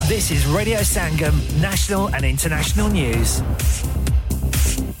This is Radio Sangam, national and international news.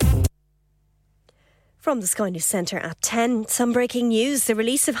 From the Sky News Centre at 10, some breaking news. The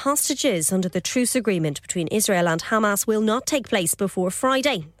release of hostages under the truce agreement between Israel and Hamas will not take place before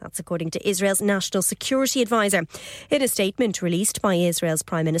Friday. That's according to Israel's National Security Advisor. In a statement released by Israel's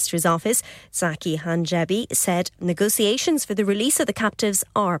Prime Minister's office, Zaki Hanjabi said negotiations for the release of the captives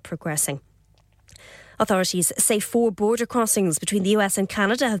are progressing. Authorities say 4 border crossings between the US and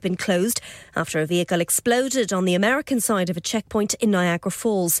Canada have been closed after a vehicle exploded on the American side of a checkpoint in Niagara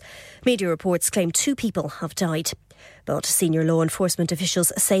Falls. Media reports claim 2 people have died. But senior law enforcement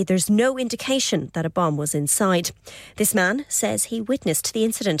officials say there's no indication that a bomb was inside. This man says he witnessed the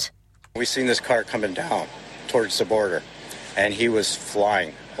incident. We seen this car coming down towards the border, and he was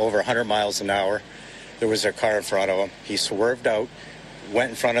flying over 100 miles an hour. There was a car in front of him. He swerved out,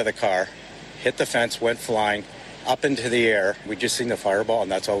 went in front of the car, hit the fence, went flying up into the air. We just seen the fireball,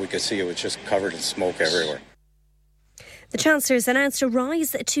 and that's all we could see. It was just covered in smoke everywhere. The Chancellor's announced a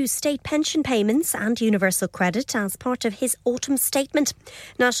rise to state pension payments and universal credit as part of his autumn statement.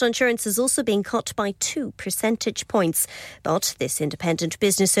 National insurance is also being cut by 2 percentage points. But this independent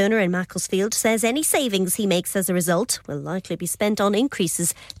business owner in Macclesfield says any savings he makes as a result will likely be spent on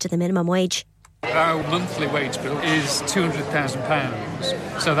increases to the minimum wage. Our monthly wage bill is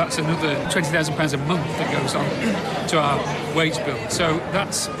 £200,000, so that's another £20,000 a month that goes on to our wage bill. So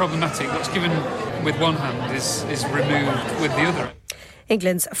that's problematic. What's given with one hand is removed with the other.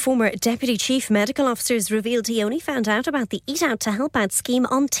 England's former Deputy Chief Medical Officer has revealed he only found out about the Eat Out to Help Out scheme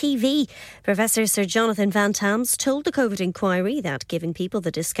on TV. Professor Sir Jonathan Van Tams told the COVID inquiry that giving people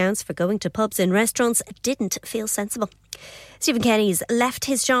the discounts for going to pubs and restaurants didn't feel sensible. Stephen Kenny's left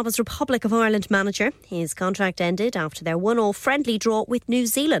his job as Republic of Ireland manager. His contract ended after their 1-1 friendly draw with New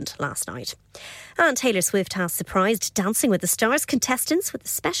Zealand last night. And Taylor Swift has surprised Dancing with the Stars contestants with a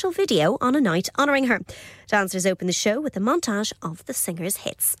special video on a night honouring her. Dancers open the show with a montage of the singer's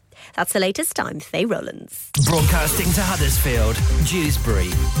hits. That's the latest. I'm Faye Rowlands. Broadcasting to Huddersfield, Dewsbury,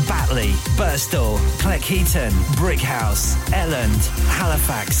 Batley, Birstall, Cleckheaton, Brickhouse, Elland,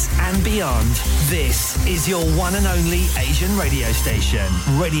 Halifax and beyond. This is your one and only Asian radio station.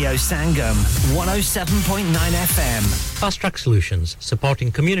 Radio Sangam, 107.9 FM. Fast Track Solutions,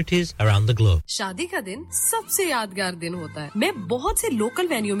 supporting communities around the globe. शादी का दिन सबसे यादगार दिन होता है. मैं बहुत से लोकल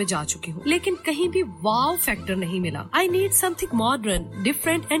वेन्यू में जा चुकी हूँ, लेकिन कहीं भी वाव फैक्टर नहीं मिला. I need something modern,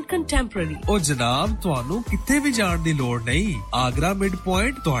 different and contemporary. ओ जनाब, तुहानू किथे भी जाण दी लोड़ नहीं. आगरा मिड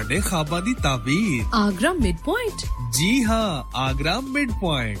पॉइंट तुहाडे ख्वाबां दी ताबीर. Agra mid point? जी हाँ, आगरा मिड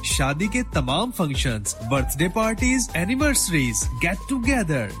पॉइंट. शादी के तमाम functions, birthday parties, anniversaries, get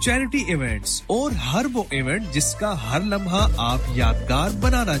together, charity events और हर वो इवेंट जिसका हर लम्हा आप यादगार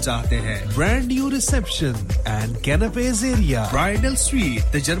बनाना चाहते हैं. Brand new reception and कैनपेज area, bridal sweet,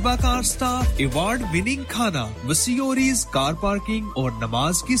 तजर्बाकार staff, award winning खाना, वसीओरीज, कार पार्किंग और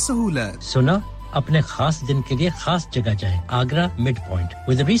नमाज की सहूलत. सुना? अपने खास दिन के लिए खास जगह जाएं. Agra Midpoint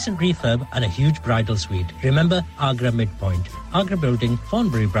with a recent refurb and a huge bridal suite. Remember Agra Midpoint. Agra Building,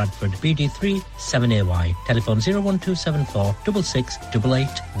 Thornbury, Bradford, BD3 7AY. Telephone 01274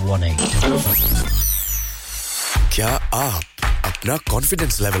 668818. क्या आप अपना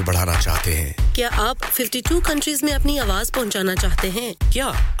कॉन्फिडेंस लेवल बढ़ाना चाहते हैं? क्या आप 52 कंट्रीज में अपनी आवाज पहुंचाना चाहते हैं? क्या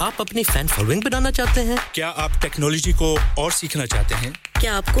आप अपनी फैन फॉलोइंग बनाना चाहते हैं? क्या आप टेक्नोलॉजी को और सीखना चाहते हैं?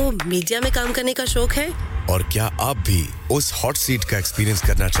 क्या आपको मीडिया में काम करने का शौक है? और क्या आप भी उस हॉट सीट का एक्सपीरियंस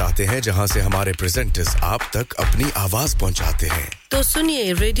करना चाहते हैं जहां से हमारे प्रेजेंटर्स आप तक अपनी आवाज पहुंचाते हैं? तो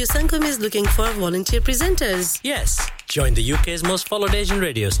सुनिए, Radio Sangam is looking for volunteer presenters. Yes, join the UK's most followed Asian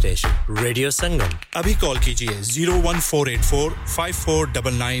radio station, Radio Sangam. अभी कॉल कीजिए 01484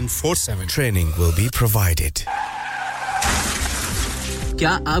 549947. Training will be provided.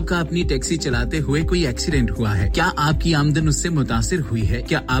 क्या आपका अपनी टैक्सी चलाते हुए कोई एक्सीडेंट हुआ है? क्या आपकी आमदन उससे मुतासिर हुई है?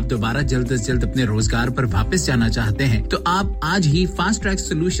 क्या आप दोबारा जल्द से जल्द अपने रोजगार पर वापस जाना चाहते हैं? तो आप आज ही फास्ट ट्रैक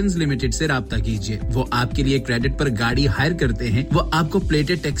सॉल्यूशंस लिमिटेड से राब्ता कीजिए. वो आपके लिए क्रेडिट पर गाड़ी हायर करते हैं. वो आपको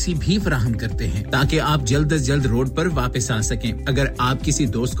प्लेटेड टैक्सी भी फराहम करते हैं ताकि आप जल्द से जल्द रोड पर वापस आ सकें. अगर आप किसी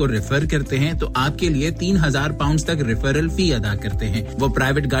दोस्त को रेफर करते हैं तो आपके लिए 3000 पाउंड तक रेफरल फी अदा करते हैं. वो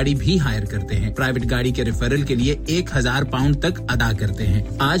प्राइवेट गाड़ी भी हायर करते हैं. प्राइवेट गाड़ी के रेफरल के लिए 1000 पाउंड तक अदा करते हैं.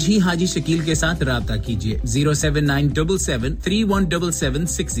 आज ही हाजी शकील के साथ राब्ता कीजिए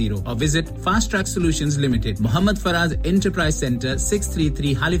 07977317760 और visit fast track solutions limited, Mohammad Faraz enterprise centre,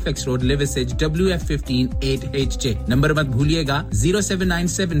 633 Halifax road, Liversedge, WF15 8HJ. Number मत भूलिएगा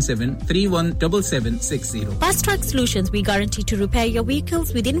 07977317760. Fast Track Solutions, we guarantee to repair your vehicles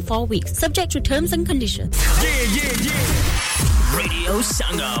within 4 weeks, subject to terms and conditions. Radio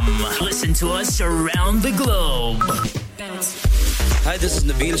Sangam. Listen to us around the globe. Hi, this is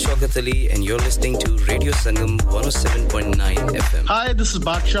Nabil Shaukat Ali and you're listening to Radio Sangam 107.9 FM. Hi, this is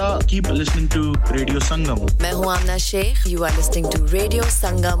Baksha. Keep listening to Radio Sangam. मैं हूँ आमना Sheikh. You are listening to Radio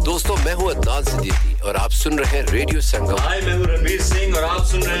Sangam. दोस्तों, मैं हूँ अदनान सिद्दीकी और आप सुन रहे हैं Radio Sangam. Hi, मैं हूँ रणवीर सिंह और आप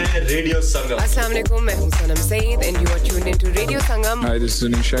सुन रहे हैं Radio Sangam. अस्सलाम वालेकुम, मैं हूँ सनम Saeed and you are tuned into Radio Sangam. Hi, this is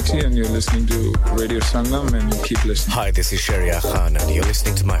Zunin Shakti and you're listening to Radio Sangam and keep listening. Hi, this is Sharia Khan and you're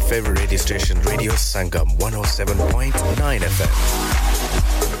listening to my favorite radio station, Radio Sangam 107.9 FM.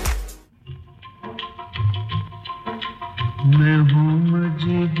 मैं हूँ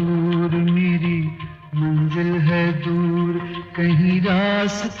मजबूर मेरी मंजिल है दूर कहीं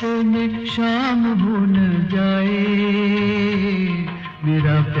रास्ते में शाम हो न जाए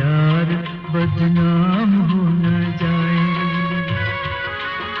मेरा प्यार बदनाम हो न जाए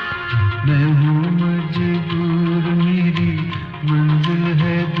मैं हूँ मजबूर मेरी मंजिल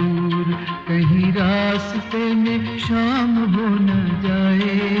है दूर कहीं रास्ते में शाम हो न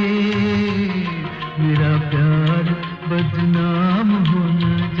जाए मेरा प्यार बदनाम हो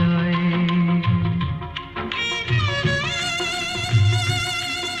न जाए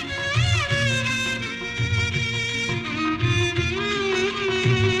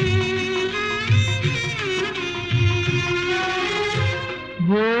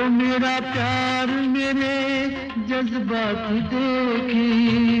वो मेरा प्यार मेरे जज्बात देखे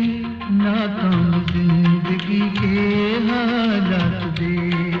नाकाम जिंदगी के हालात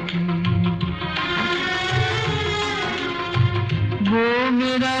देखे वो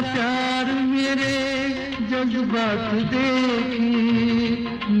मेरा प्यार मेरे जज्बात देखे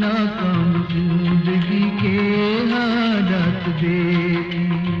नाकाम जिंदगी के हालात देखे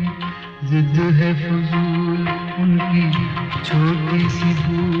जिद है फजूल उनकी छोटी सी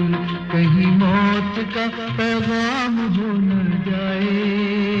भूल कहीं मौत का पैगाम हो न जाए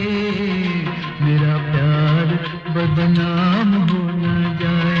मेरा प्यार बदनाम हो न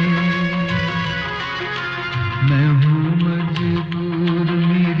जाए मैं हूँ मजबूर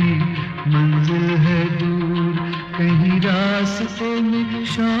मेरी मंजिल है दूर कहीं रास्ते में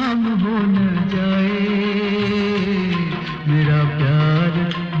शाम हो न जाए मेरा प्यार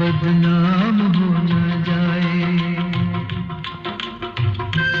बदनाम हो न जाए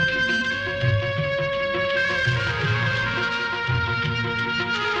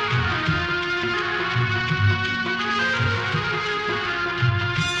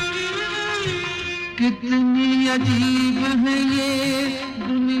कितनी अजीब है ये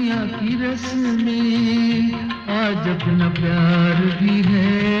दुनिया की रस्में आज अपना प्यार भी है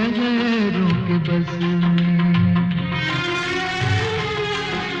गैरों के बस में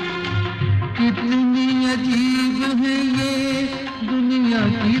कितनी अजीब है ये दुनिया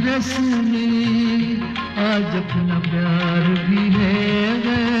की रस्में आज अपना प्यार भी है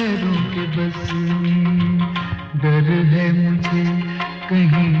गैरों के बस में डर है मुझे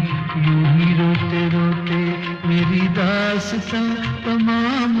कहीं यूं ही रोते रोते मेरी दास्तां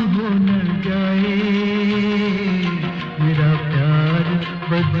तमाम हो न जाए मेरा प्यार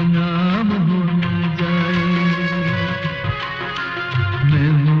बदनाम हो न जाए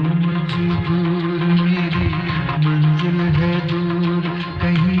मैं हूँ मजबूर मेरी मंजिल है दूर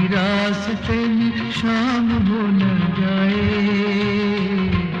कहीं रास्ते में शाम हो न जाए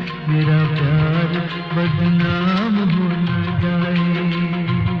मेरा प्यार बदनाम हो न जाए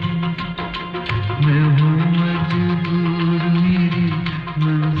मैं हूँ मजबूर मेरी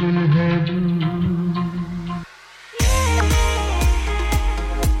मंजिल है दूर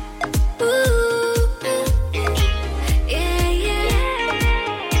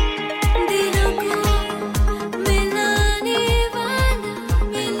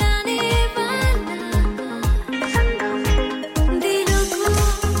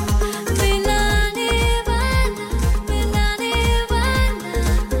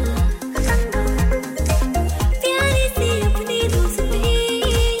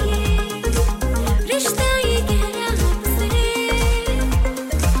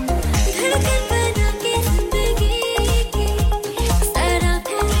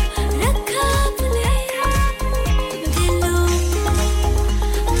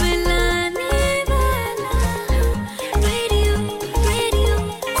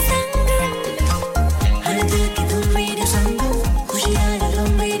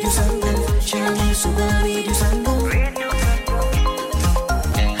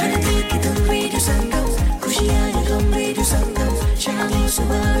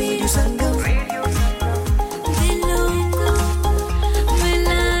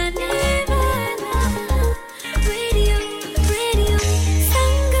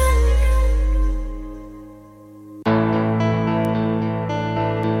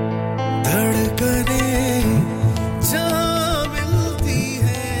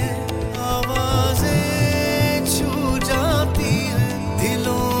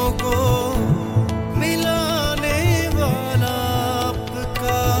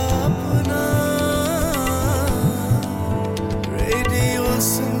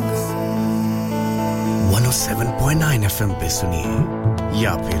 107.9 FM पे सुनिए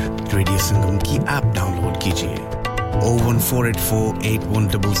या फिर रेडियो संगम की ऐप डाउनलोड कीजिए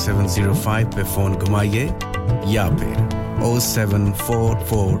 01484817705 पे फोन घुमाइए या फिर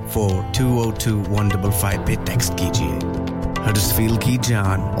 07444202155 पे टेक्स्ट कीजिए हडर्सफील्ड की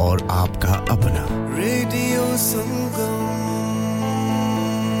जान और आपका अपना radio Sangam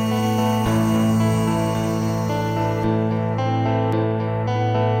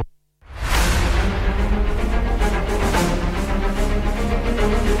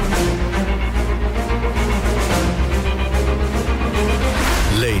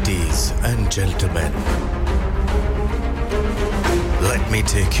Gentlemen, let me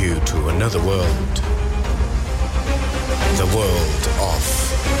take you to another world. The world of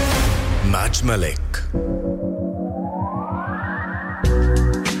Maj Malik.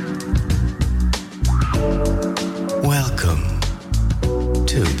 Welcome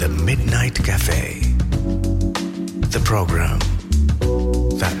to the Midnight Cafe, the program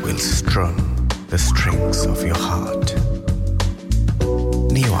that will strum the strings of your heart.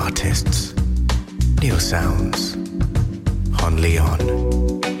 New artists, new sounds, only on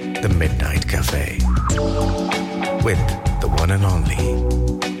the Midnight Cafe with the one and only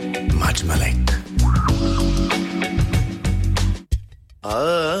Maj Malik.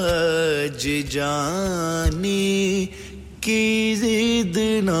 आज जाने की जिद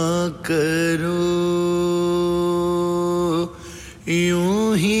ना करो यूं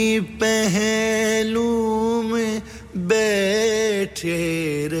ही पहलू में बैठे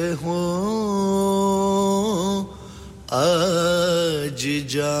रहो आज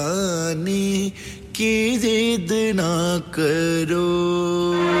जाने की जिद ना करो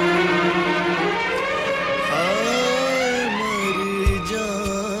मर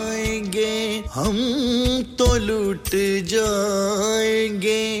जाएंगे हम तो लूट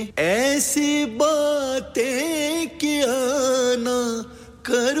जाएंगे ऐसी बातें किया ना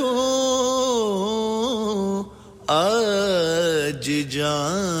करो आज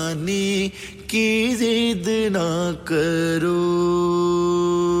जाने की जिद ना करो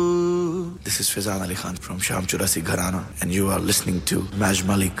This is Fazan Ali Khan from Sham Churasi Gharana and you are listening to Maj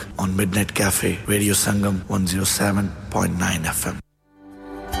Malik on Midnight Cafe Radio Sangam 107.9 FM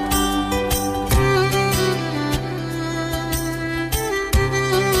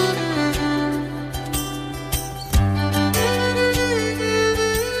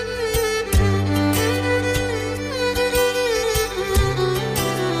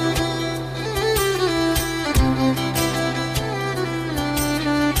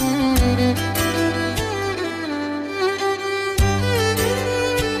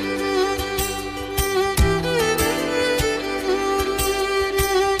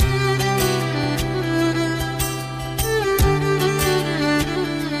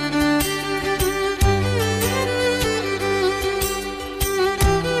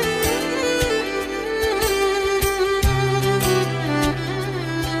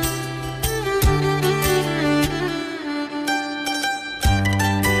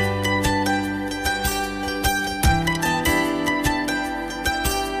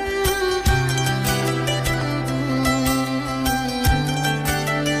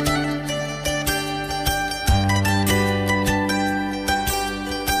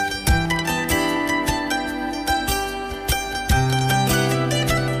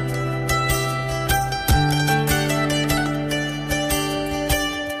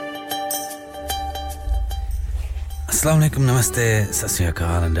Assalamu alaikum, namaste, sat sri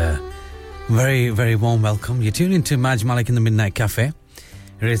akal, and a very, very warm welcome. You're tuned into Maj Malik in the Midnight Cafe,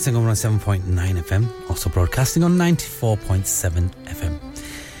 Radio Sangam 107.9 FM, also broadcasting on 94.7 FM.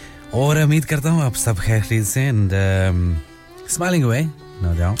 और उम्मीद करता हूँ आप सब खैर खैरियत से and smiling away,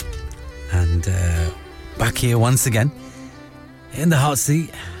 no doubt. And back here once again in the hot seat,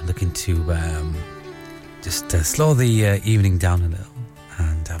 looking to just slow the evening down a little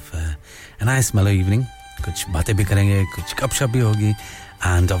and have a nice mellow evening. कुछ बातें भी करेंगे कुछ गपशप भी होगी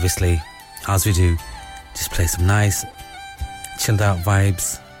and obviously as we do just play some nice chilled out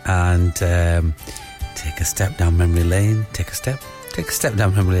vibes and take a step down memory lane take a step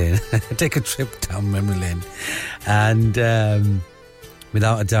down memory lane take a trip down memory lane and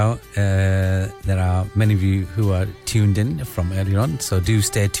without a doubt there are many of you who are tuned in from earlier on so do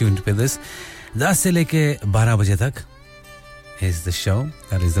stay tuned with us 10 से लेके 12 बजे तक is the show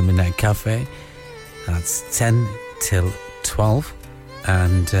that is the Midnight Cafe. That's 10 till 12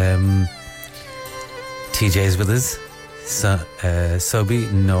 and TJ is with us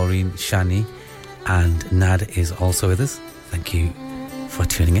Sobi, Noreen, Shani and Nad is also with us. Thank you for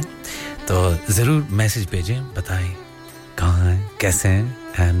tuning in. तो ज़रूर message भेजें बताएं कहाँ हैं कैसे हैं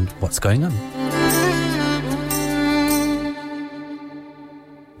and what's going on.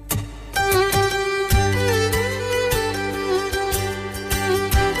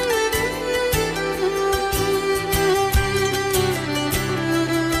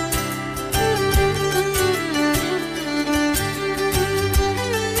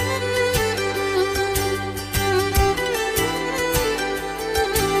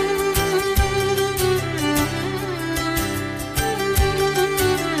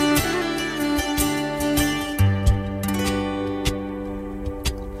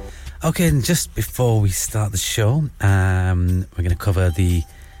 Okay, and just before we start the show, we're going to cover the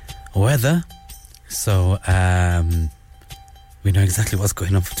weather. So, we know exactly what's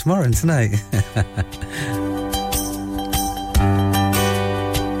going on for tomorrow and tonight.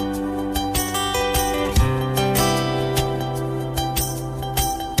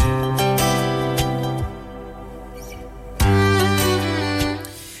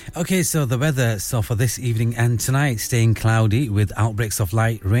 Okay, so the weather for this evening and tonight, staying cloudy with outbreaks of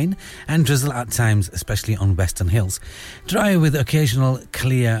light rain and drizzle at times, especially on western hills. Dry with occasional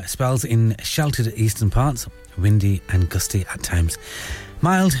clear spells in sheltered eastern parts, windy and gusty at times.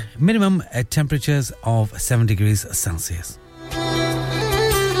 Mild minimum temperatures of 7 degrees Celsius.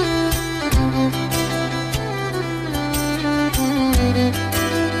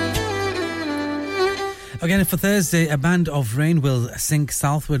 Again, for Thursday, a band of rain will sink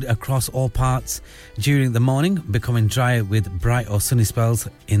southward across all parts during the morning, becoming dry with bright or sunny spells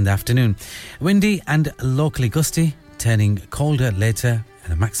in the afternoon. Windy and locally gusty, turning colder later,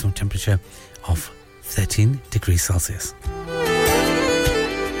 and a maximum temperature of 13 degrees Celsius.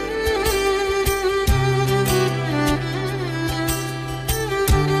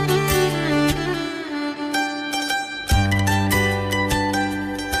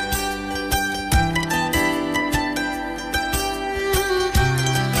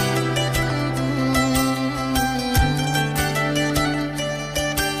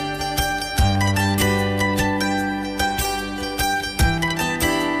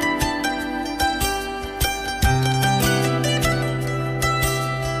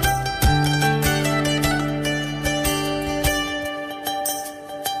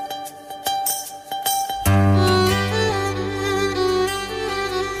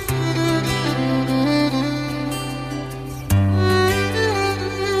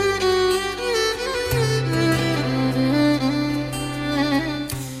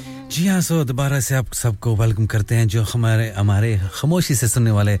 सो दोबारा से आप सबको welcome करते हैं जो हमारे खामोशी से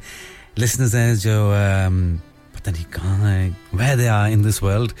सुनने वाले लिसनर्स हैं जो पता नहीं कहां हैं where they are in this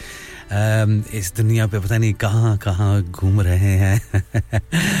world इस दुनिया पे पता नहीं कहां घूम रहे हैं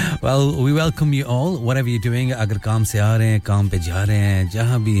well we welcome you all whatever you're doing अगर काम से आ रहे हैं काम पे जा रहे हैं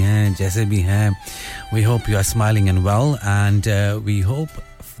जहां भी हैं जैसे भी हैं we hope you are smiling and well and we hope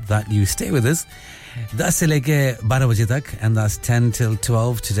that you stay with us 10 से लेके 12 बजे तक and that's 10 till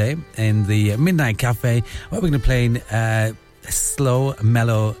 12 today in the Midnight Cafe where we're going to play slow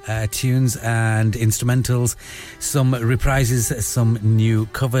mellow tunes and instrumentals, some reprises, some new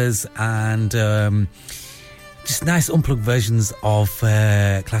covers and just nice unplugged versions of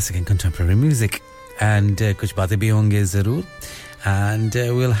classic and contemporary music and kuch baatein bhi honge zarur and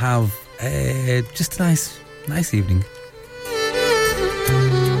we'll have just a nice evening.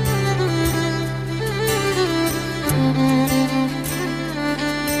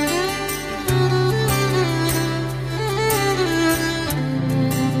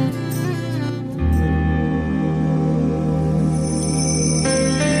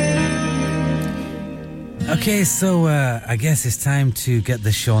 Okay, so I guess it's time to get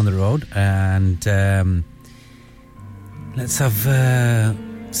the show on the road and let's have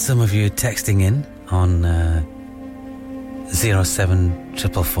some of you texting in on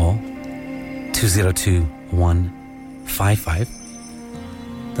 07444 202 155.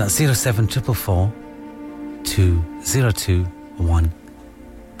 That's 07444 202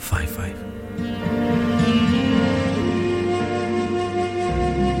 155.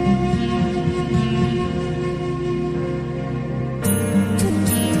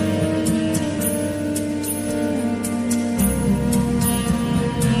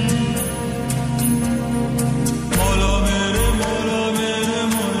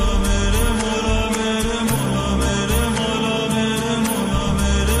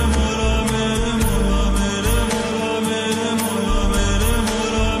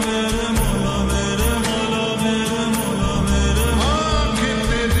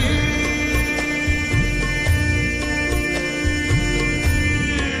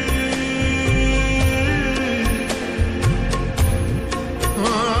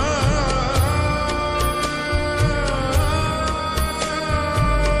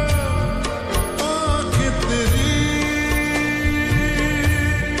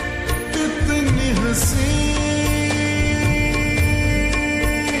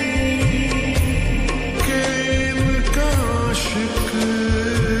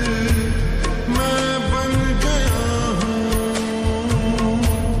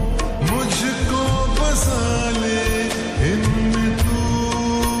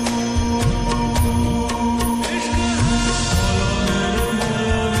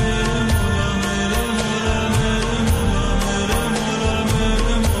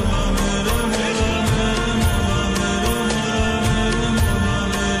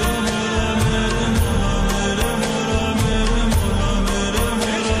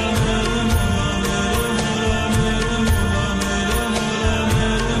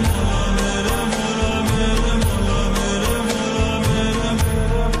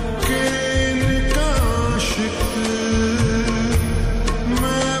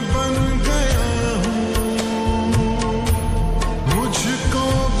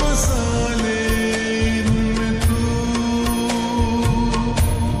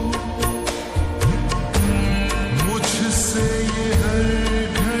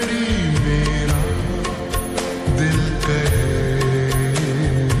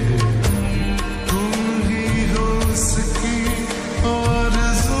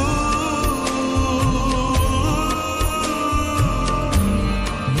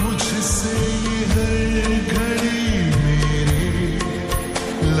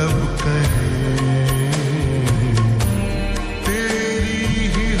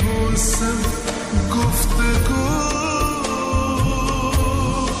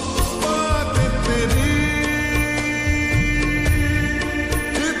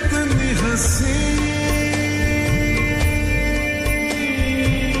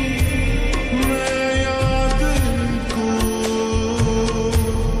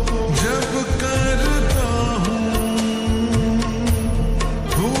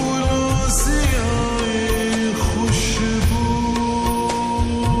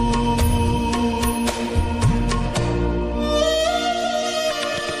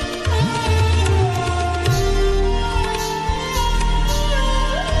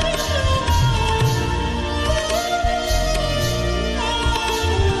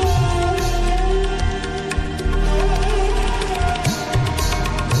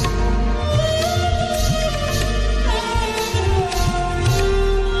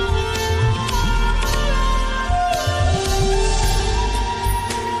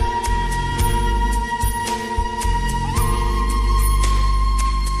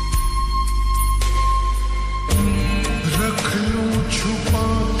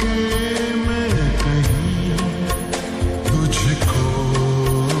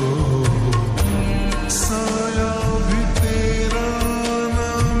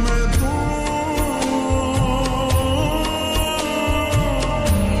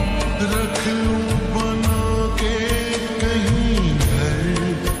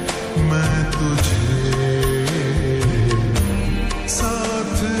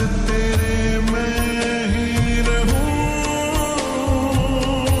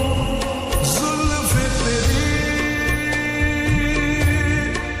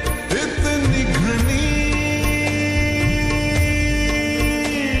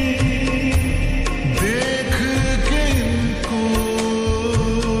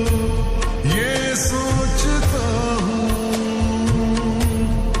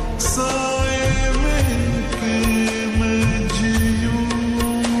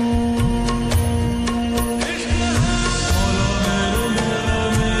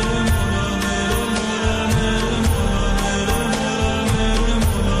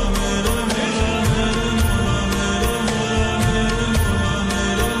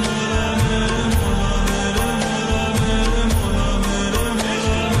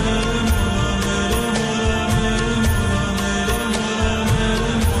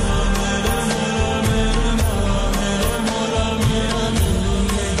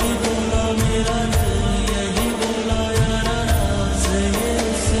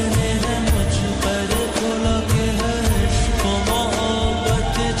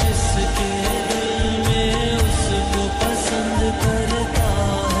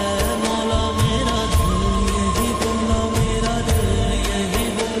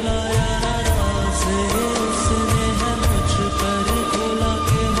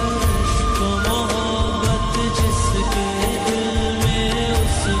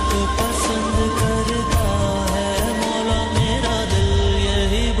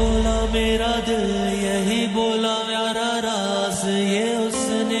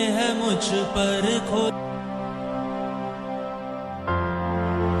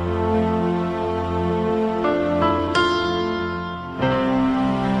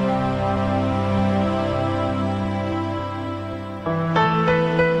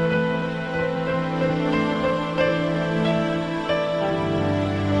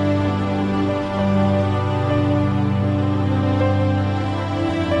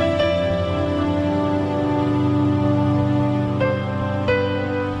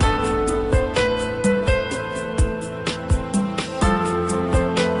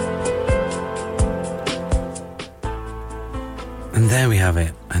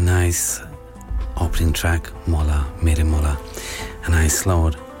 Track Mola Mere Mola, a nice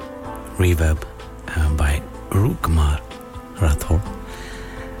slowed reverb by Rukumar Rathore.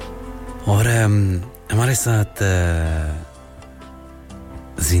 और हमारे साथ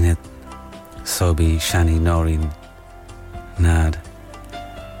Zinat, Sobi, Shani, Noreen, Nad,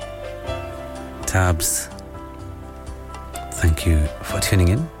 Tabs. Thank you for tuning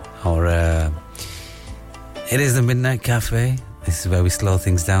in. Or it is the Midnight Cafe. This is where we slow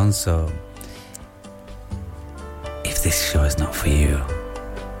things down, so this show is not for you,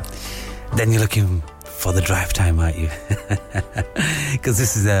 then you're looking for the drive time, aren't you? Because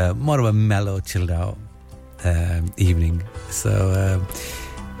this is more of a mellow, chilled out evening. So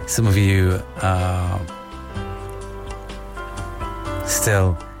some of you are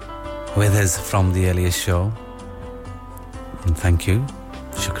still with us from the earlier show, and thank you,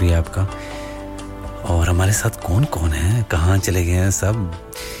 शुक्रिया आपका. और हमारे साथ कौन-कौन है, कहाँ चले गए हैं सब,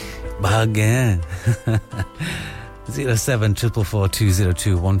 भाग गए हैं.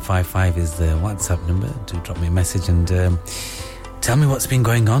 07444202155 is the WhatsApp number. Do drop me a message and tell me what's been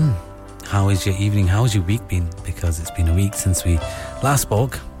going on. How is your evening? How has your week been? Because it's been a week since we last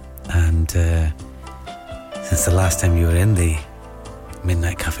spoke, and since the last time you were in the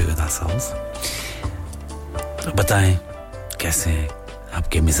Midnight Cafe with ourselves. बताएं कैसे हैं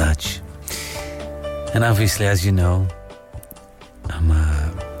आपके मिजाज? And obviously, as you know, I'm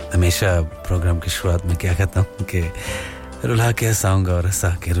हमेशा programme की शुरुआत में क्या कहता हूँ कि रुला के हंसाऊंगा और हंसा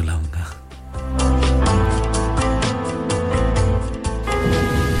के रुलाऊंगा.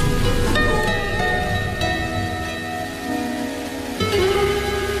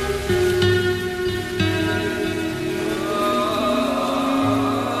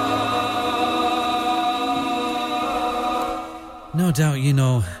 No doubt you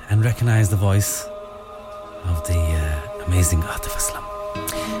know and recognize the voice of the amazing Atif Aslam.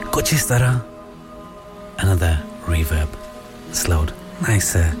 Kuch is tarah, another reverb, slowed,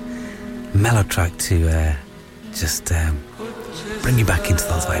 nice mellow track to just bring you back into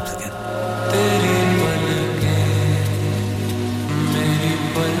those vibes again.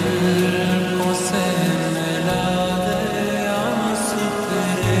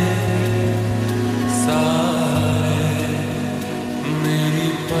 So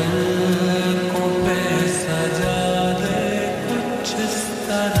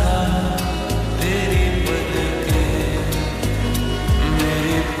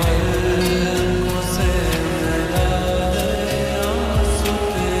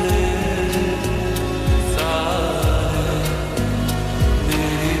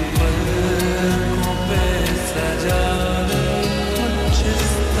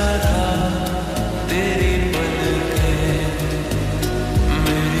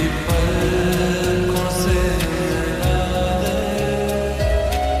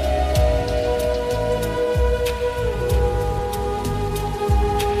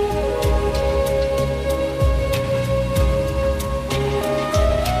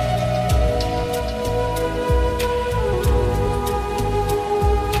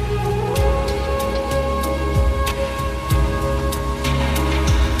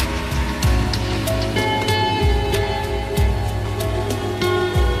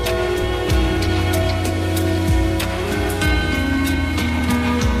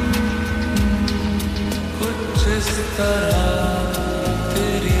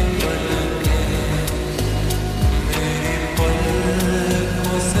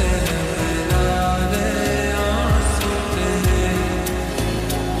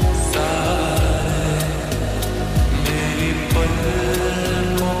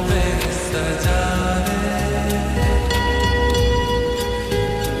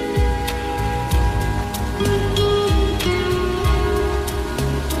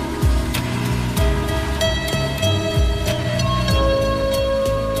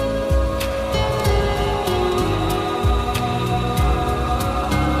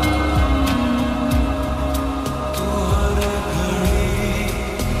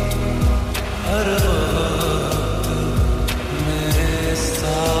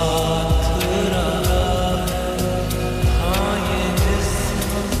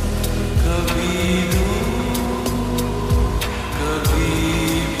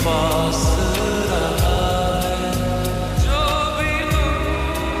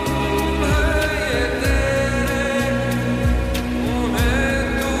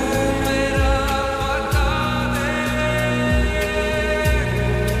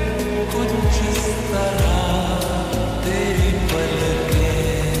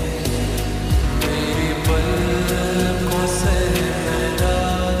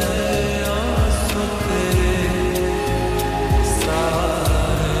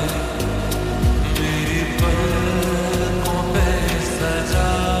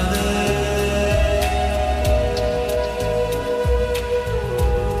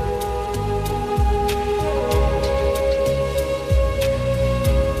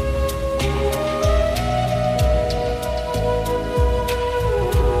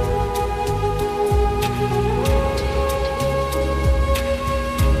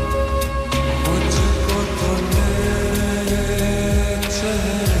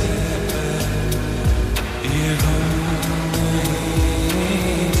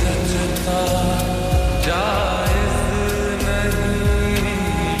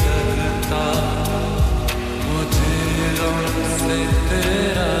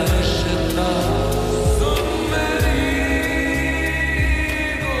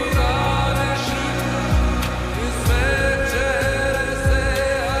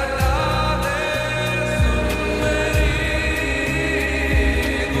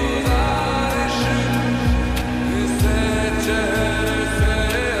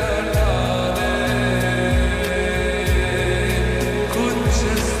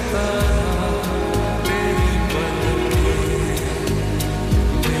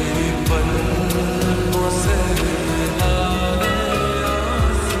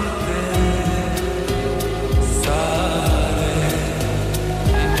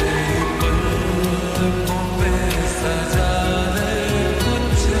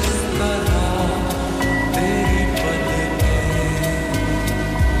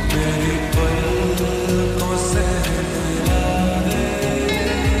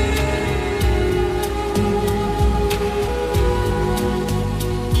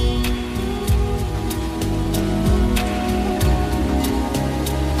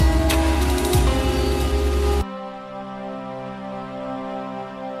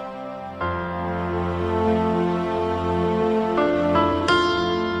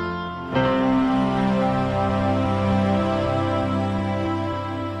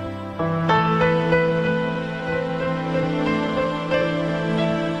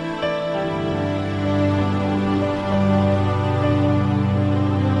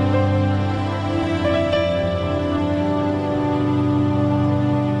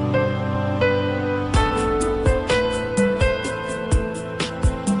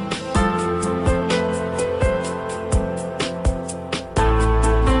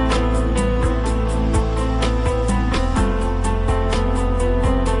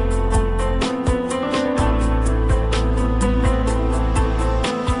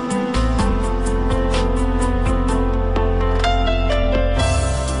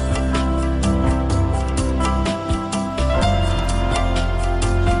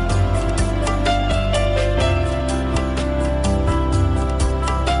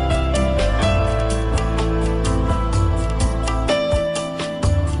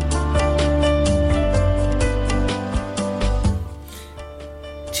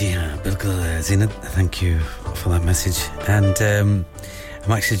Zenith, thank you for that message. And I'm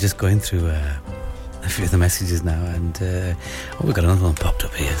actually just going through a few of the messages now, and we've got another one popped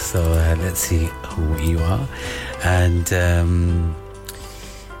up here. So let's see who you are. And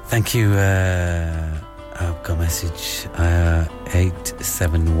thank you. I've got a message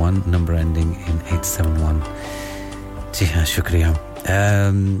 871, number ending in 871. Ji haan, shukriya.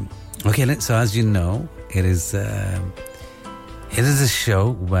 Okay, so as you know, it is a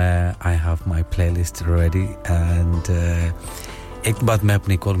show where I have my playlist ready, and एक बात मैं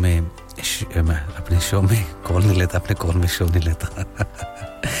अपनी call में अपने show में call नहीं लेता, अपने कॉल में शो नहीं लेता.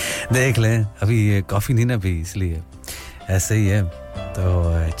 देख लें, अभी ये कॉफी नहीं ना पी, इसलिए ऐसे ही है. तो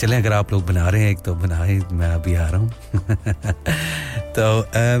चलें, अगर आप लोग बना रहे हैं एक तो बनाएं, मैं अभी आ रहा हूँ. तो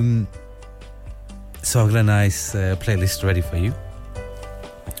so अगला nice playlist ready for you,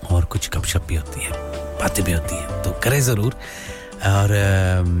 और कुछ गपशप भी होती है, बातें भी होती है, तो करें ज़रूर और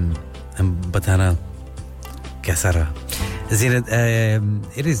बताना कैसा रहा. Zenith,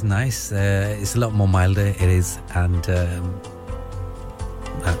 it is nice. It's a lot more milder. It is, and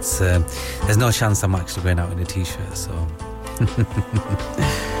that's there's no chance I'm actually going out in a t-shirt. So.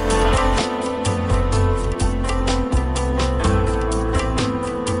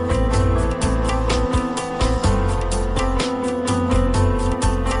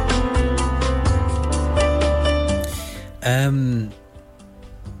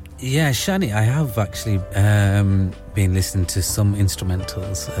 Yeah, Shani, I have actually been listening to some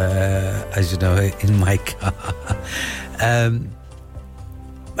instrumentals, as you know, in my car.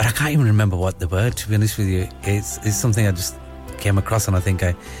 But I can't even remember what they were, to be honest with you. It's something I just came across, and I think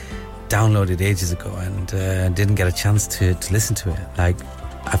I downloaded ages ago and didn't get a chance to listen to it. Like,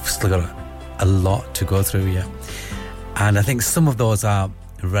 I've still got a lot to go through yet. And I think some of those are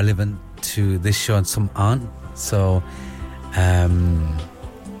relevant to this show and some aren't. So,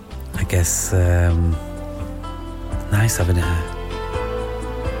 I guess nice having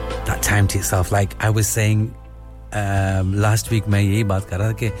that time to yourself. Like I was saying last week, मैं यही बात कर रहा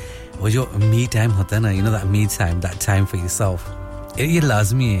था कि वो जो me time होता है ना, you know, that me time, that time for yourself, ये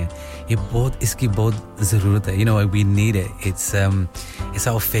लाज़मी है, ये बहुत, इसकी बहुत ज़रूरत है. You know, we need it. It's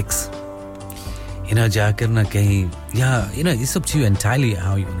our fix. You know, जाकर ना कहीं, yeah, you know, it's up to you entirely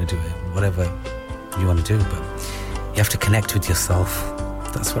how you want to do it, whatever you want to do, but you have to connect with yourself.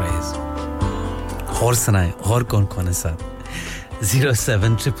 That's what it is. और सुनाए, और कौन है साथ?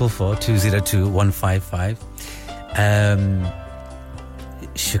 07444202155.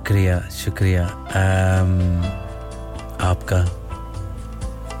 शुक्रिया आपका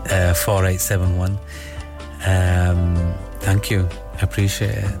 4871. Thank you. I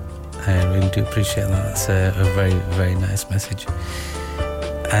appreciate it. I really do appreciate that. That's a very, very nice message.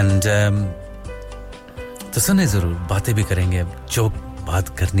 And तो सुने ज़रूर, बातें भी करेंगे अब, जो बात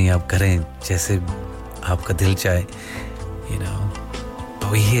करनी है आप करें, जैसे आपका दिल चाहे, you know.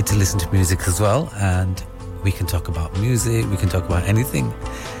 But we're here to listen to music as well, and we can talk about music, we can talk about anything,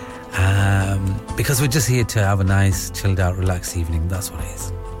 because we're just here to have a nice, chilled out, relaxed evening. That's what it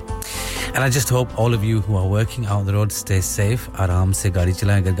is. And I just hope all of you who are working out on the road stay safe. आराम से गाड़ी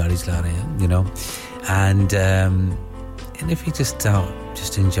चलाएं अगर गाड़ी चला रहे हैं, you know. And if you're just out,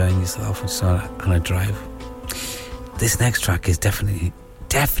 just enjoying yourself, just on a drive. This next track is definitely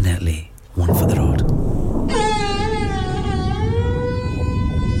one for the road.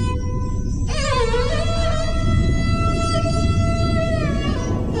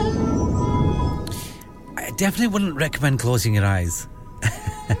 I definitely wouldn't recommend closing your eyes.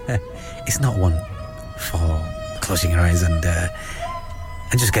 It's not one for closing your eyes and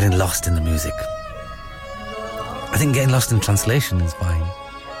just getting lost in the music. I think getting lost in translation is fine.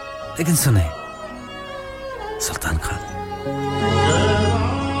 Lekin sune Sultan Khan.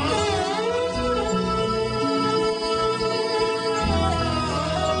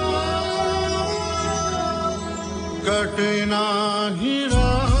 कटना ही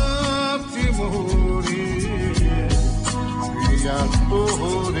रात मोरी या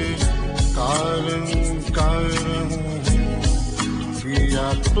तोरे कारण या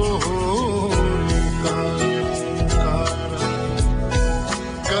तोरे कारण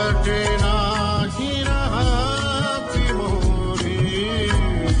कटना ही रात मोरी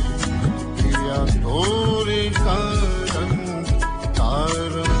या तोरे कारण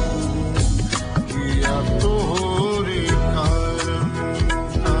या तोरे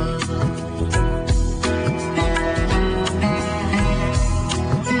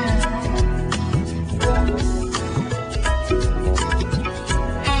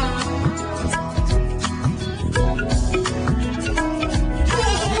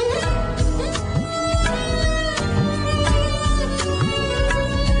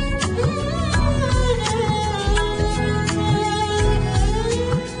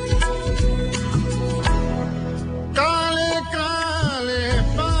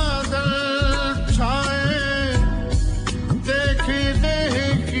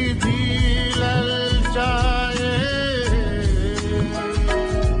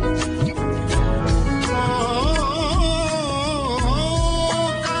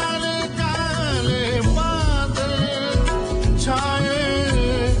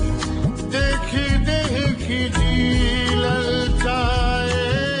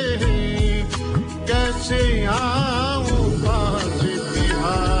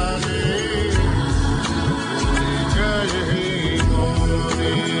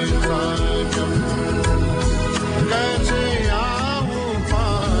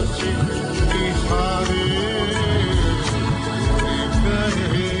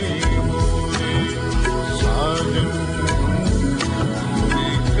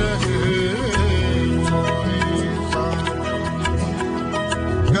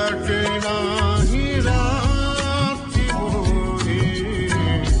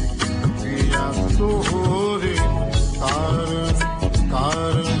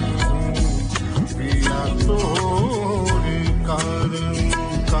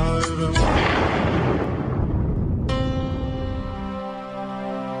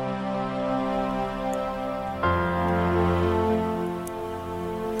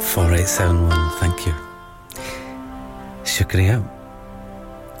Thank you. शुक्रिया.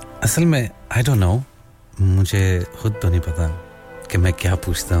 असल में I don't know. मुझे खुद तो नहीं पता कि मैं क्या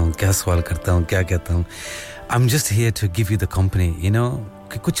पूछता हूँ, क्या सवाल करता हूँ, क्या कहता हूँ. I'm just here to give you the company, you know.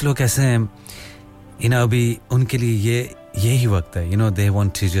 कि कुछ लोग ऐसे हैं, you know, अभी उनके लिए यही वक्त है, you know, they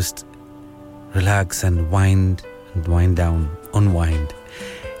want to just relax and wind down, unwind,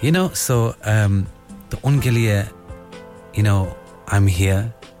 you know. So तो उनके लिए, you know, I'm here.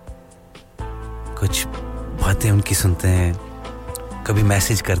 कुछ बातें उनकी सुनते हैं, कभी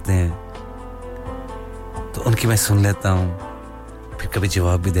मैसेज करते हैं तो उनकी मैं सुन लेता हूँ, फिर कभी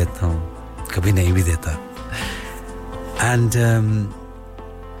जवाब भी देता हूँ, कभी नहीं भी देता. एंड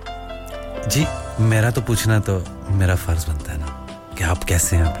जी मेरा तो पूछना तो मेरा फर्ज बनता है ना कि आप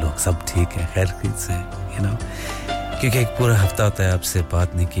कैसे हैं, आप लोग सब ठीक हैं, खैरियत से, यू नो, क्योंकि एक पूरा हफ्ता होता है आपसे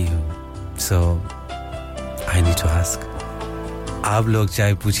बात नहीं की हूँ. सो आई नीड टू आस्क. आप लोग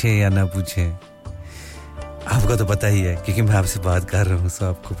चाहे पूछें या ना पूछें, आपको तो पता ही है क्योंकि मैं आपसे बात कर रहा हूँ. सो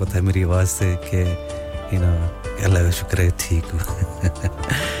आपको पता है मेरी आवाज़ से कि यू नो अल्लाह का शुक्र है ठीक हूँ.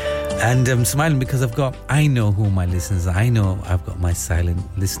 And I'm smiling because I know who my listeners are. I know I've got my silent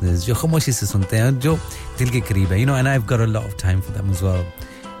listeners जो खामोशी से सुनते हैं, जो दिल के करीब है, you know, and I've got a lot of time for them as well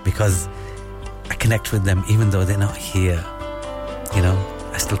because I connect with them even though they're not here, you know,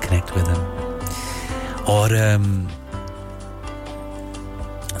 I still connect with them. और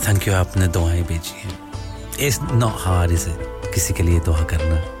thank you आपने दुआएं भेजी हैं. It's not hard, is it? किसी के लिए दुआ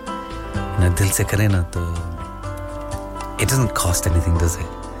करना, you know, दिल से करें ना तो it doesn't cost anything, does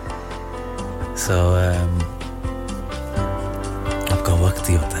it? So आपका वक्त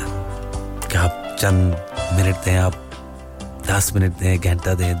ही होता है कि आप चंद मिनट दें, आप 10 मिनट दें,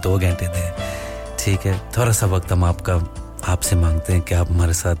 घंटा दें, 2 घंटे दें, ठीक है. थोड़ा सा वक्त हम आपसे मांगते हैं कि आप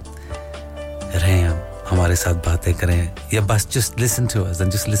हमारे साथ रहें, हमारे साथ बातें करें, या बस just listen to us and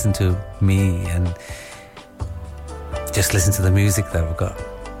just listen to me and just listen to the music that we've got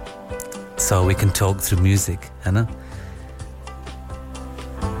so we can talk through music, है ना.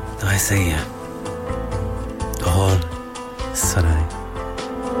 तो ऐसे ही है और सुनाएं.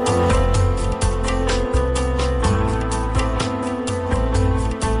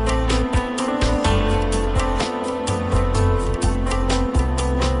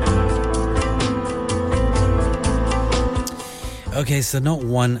 Okay, so not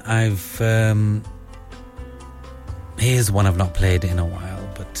one I've here's one I've not played in a while,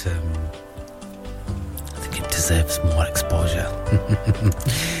 but I think it deserves more exposure.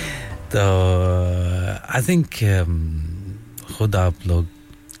 So I think खुद आप लोग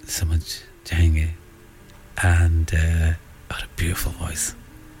समझ जाएंगे. And what a beautiful voice,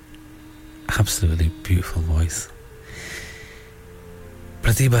 absolutely beautiful voice.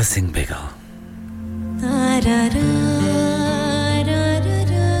 Pratibha Singh Begal.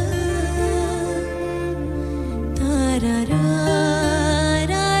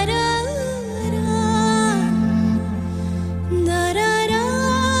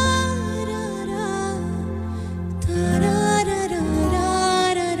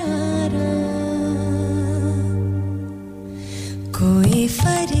 कोई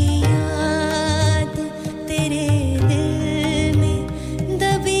फरियाद तेरे दिल में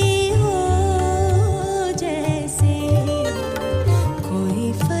दबी हो जैसे, कोई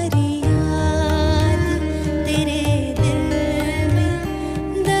फरियाद तेरे दिल में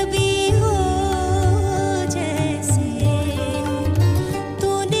दबी हो जैसे,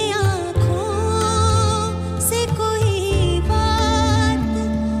 तूने आँखों से कोई बात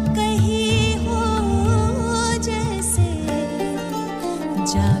कही हो जैसे,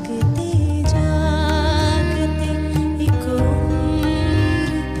 जागते जागते एक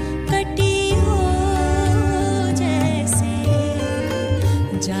उम्र कटी हो जैसे,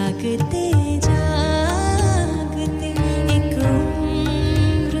 जागते जागते एक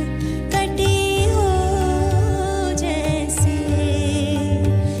उम्र कटी हो जैसे,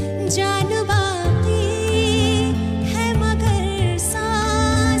 जान बाकी है मगर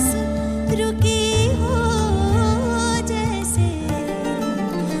सांस रुकी हो जैसे,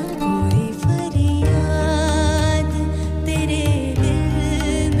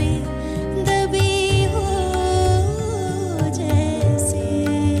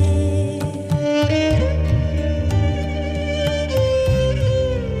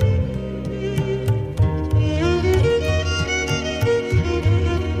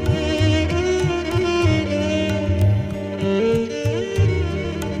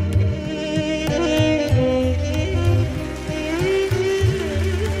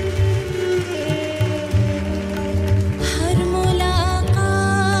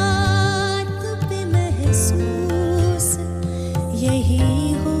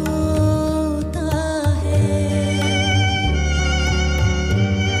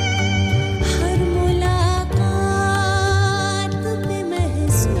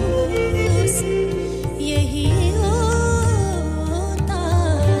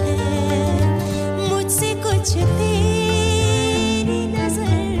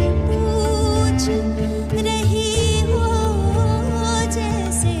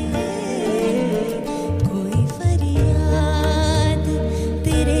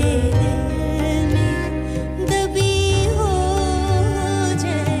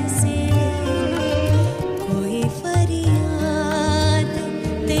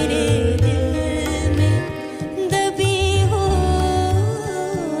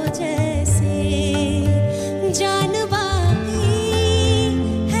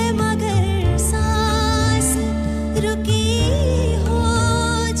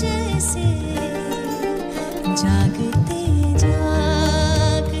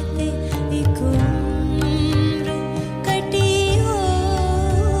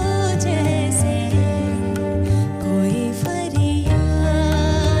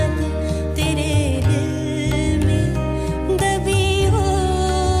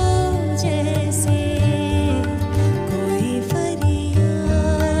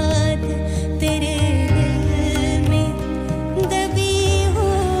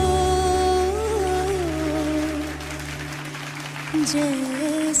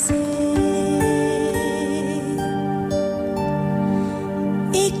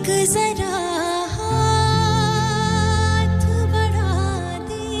 एक जरा हाथ बढ़ा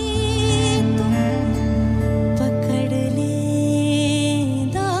दे तो पकड़ ले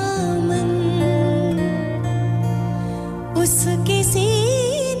दामन उसके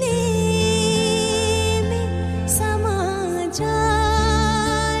सीने में समा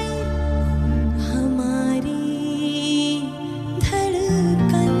जाए हमारी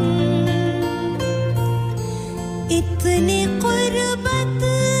धड़कन इतने कुर्बत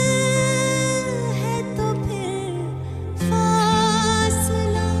है तो फिर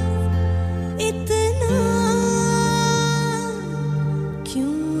फासला इतना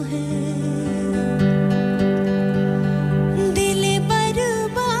क्यों है दिल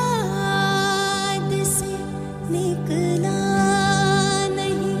बर्बाद से निकला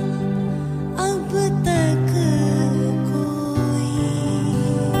नहीं अब तक कोई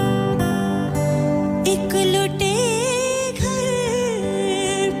एक लुटे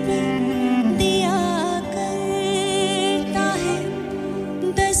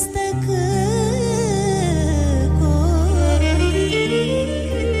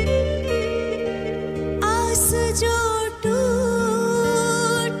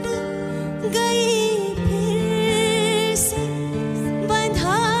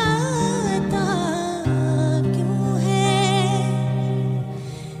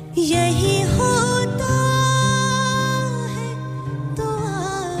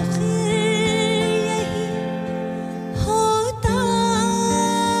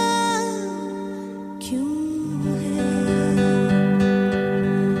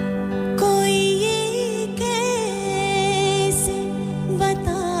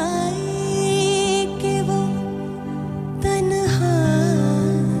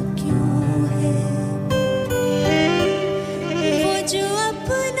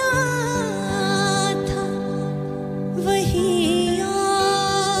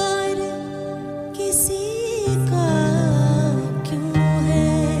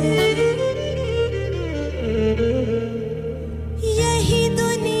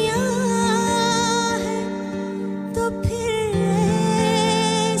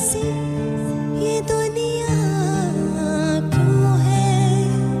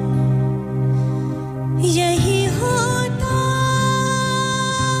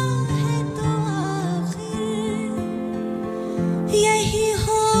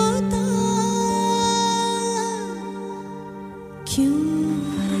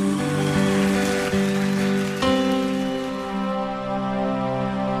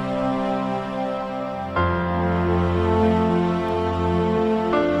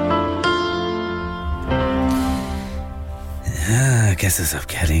कैसे सब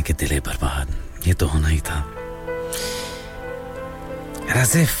कह रहे हैं कि दिल बर्बाद ये तो होना ही था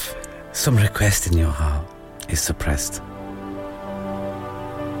as if some request in your heart is suppressed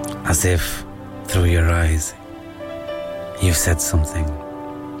as if through your eyes you've said something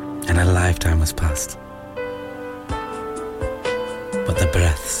and a lifetime has passed but the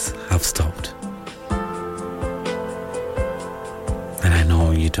breaths have stopped and I know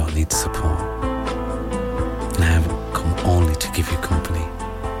you don't need support and I have come only to give you company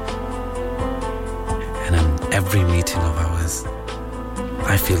and on every meeting of ours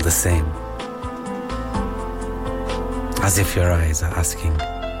I feel the same as if your eyes are asking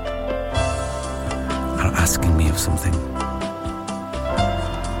me of something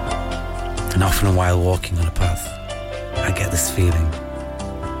and often while walking on a path I get this feeling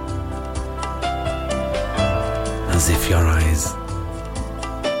as if your eyes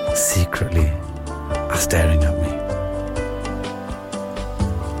secretly are staring at me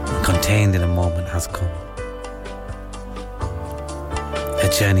contained in a moment has come a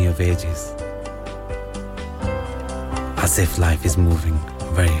journey of ages as if life is moving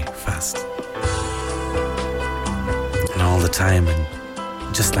very fast and all the time and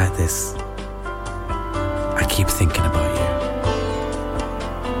just like this I keep thinking about you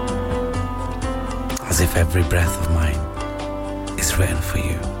as if every breath of mine is written for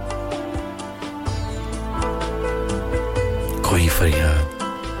you कोई फरियाद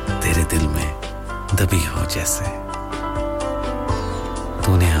तेरे दिल में दबी हो जैसे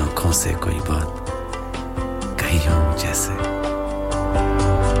तूने आंखों से कोई बात कही हो जैसे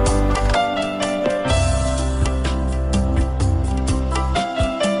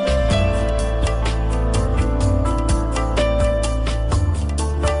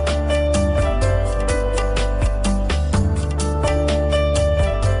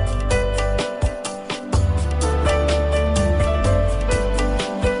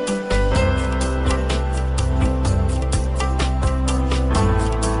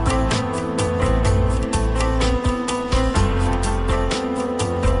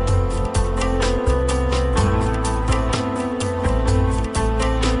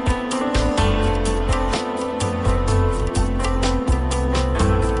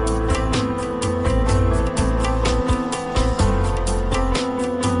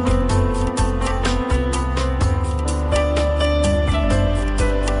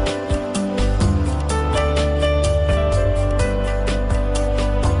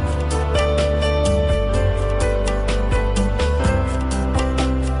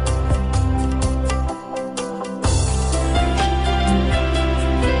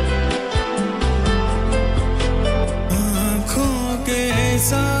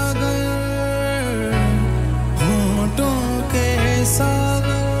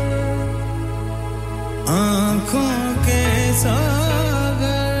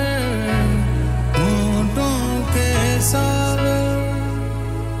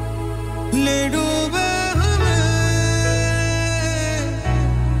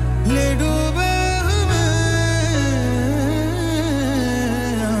ले डूबे हमें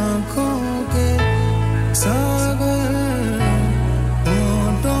आँखों के सागर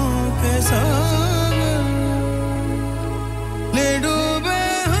होठों के सागर ले डूबे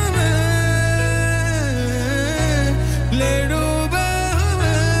हमें ले डूबे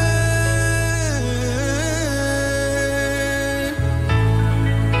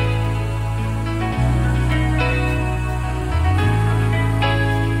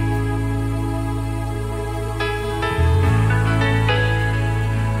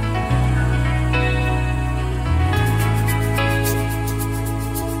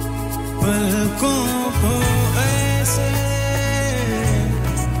पलकों को ऐसे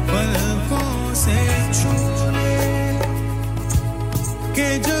पलकों से छू ले कि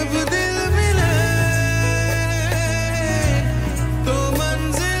जब दिल मिले तो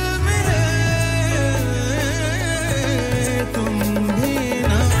मंजिल मिले तुम भी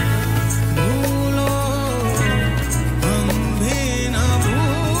ना भूलो हम भी ना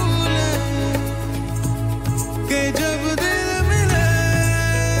भूलें कि जब दिल मिले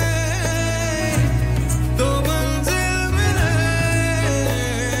तो मंजिल मिले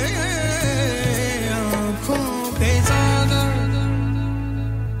आँखों के सागर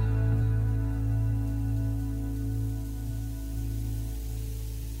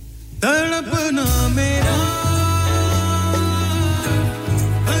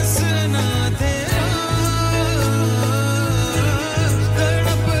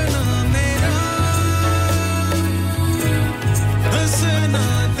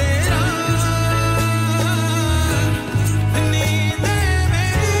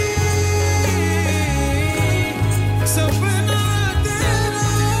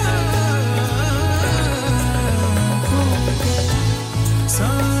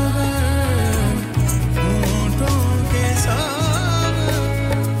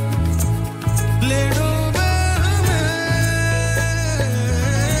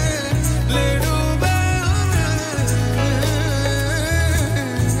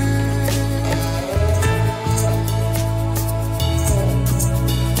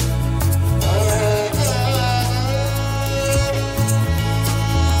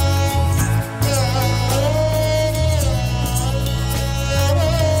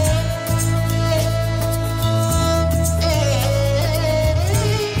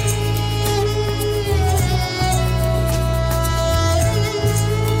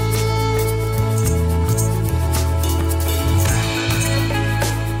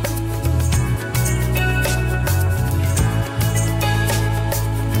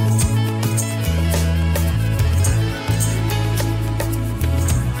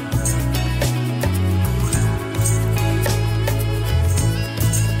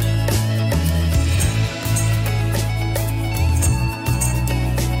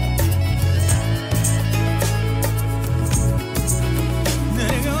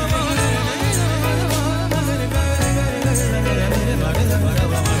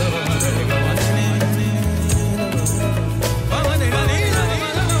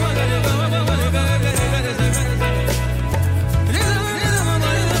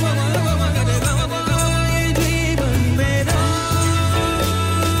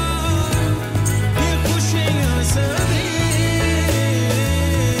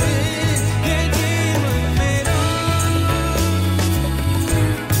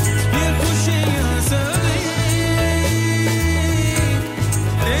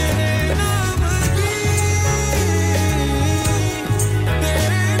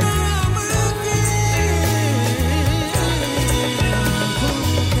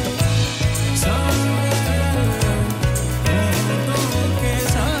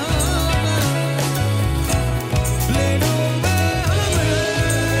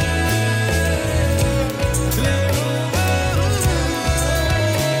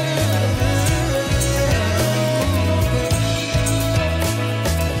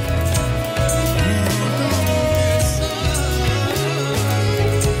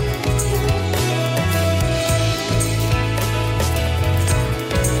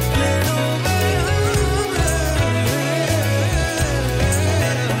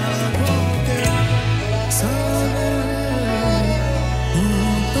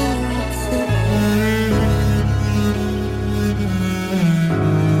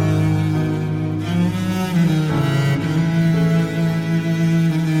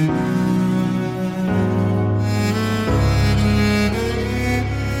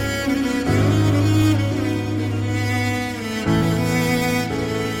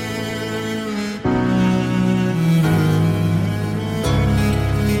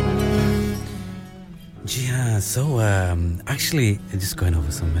So, actually, just going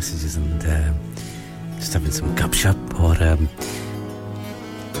over some messages and just having some gupshup or...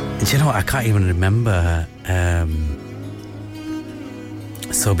 do you know what? I can't even remember,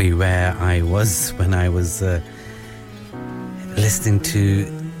 Sobi, where I was when I was listening to,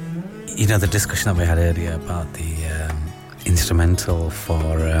 you know, the discussion that we had earlier about the instrumental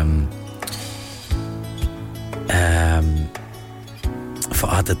for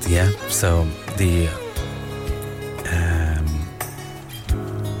Adat, yeah? So, the...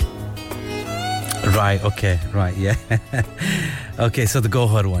 right, okay, right, yeah. Okay, so the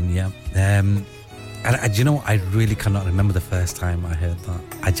Gohar one, yeah. And do you know, I really cannot remember the first time I heard that.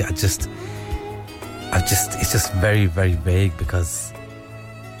 It's just very, very vague because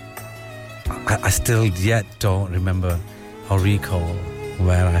I still yet don't remember or recall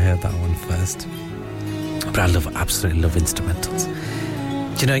where I heard that one first. But I absolutely love instrumentals.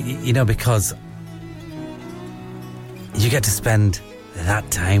 Do you know, because you get to spend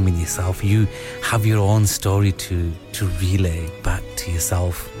that time with yourself. You have your own story to relay back to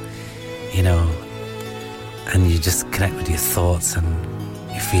yourself, you know, and you just connect with your thoughts and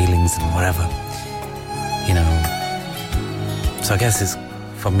your feelings and whatever, you know. So I guess it's,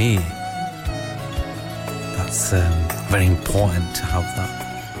 for me, that's very important to have that.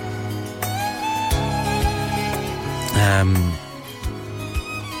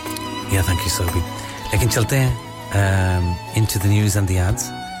 Yeah, thank you, Sobi. लेकिन चलते हैं into the news and the ads,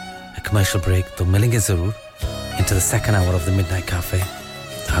 a commercial break, तो मिलेंगे ज़रूर into the second hour of the Midnight Cafe.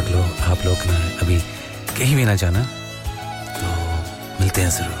 आप लोग ना अभी कहीं भी ना जाना, तो मिलते हैं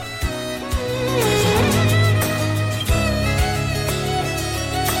ज़रूर.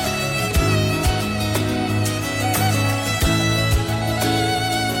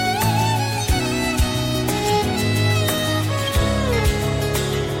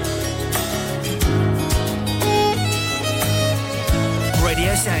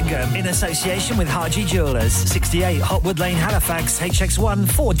 Sangam, in association with Haji Jewellers, 68 Hotwood Lane, Halifax, HX1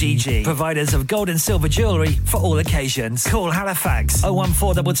 4DG. Providers of gold and silver jewellery for all occasions. Call Halifax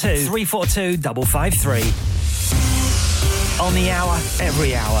 01422 342 553. On the hour,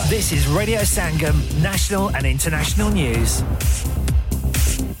 every hour. This is Radio Sangam, national and international news.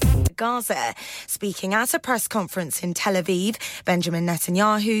 Gaza. Speaking at a press conference in Tel Aviv, Benjamin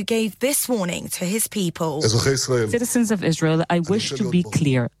Netanyahu gave this warning to his people. Citizens of Israel, I wish to be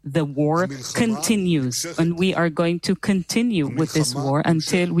clear. The war continues, and we are going to continue with this war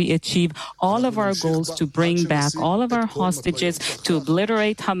until we achieve all of our goals to bring back all of our hostages, to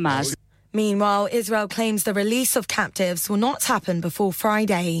obliterate Hamas. Meanwhile, Israel claims the release of captives will not happen before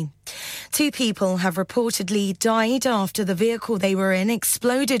Friday. 2 people have reportedly died after the vehicle they were in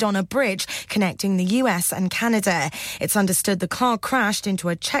exploded on a bridge connecting the US and Canada. It's understood the car crashed into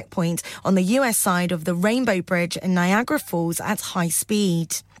a checkpoint on the US side of the Rainbow Bridge in Niagara Falls at high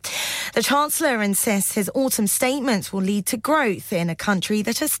speed. The Chancellor insists his autumn statement will lead to growth in a country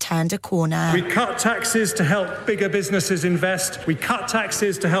that has turned a corner. We cut taxes to help bigger businesses invest. We cut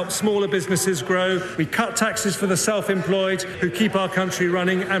taxes to help smaller businesses grow. We cut taxes for the self-employed who keep our country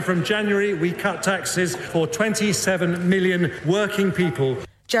running. And from January, we cut taxes for 27 million working people.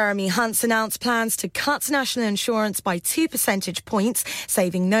 Jeremy Hunt's announced plans to cut national insurance by 2 percentage points,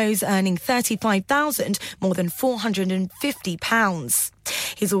 saving those earning $35,000 more than £450.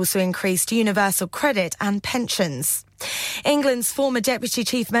 He's also increased universal credit and pensions. England's former Deputy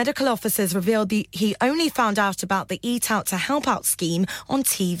Chief Medical Officers revealed he only found out about the Eat Out to Help Out scheme on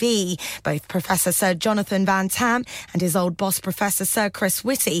TV. Both Professor Sir Jonathan Van Tam and his old boss Professor Sir Chris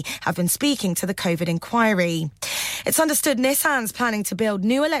Whitty have been speaking to the COVID inquiry. It's understood Nissan's planning to build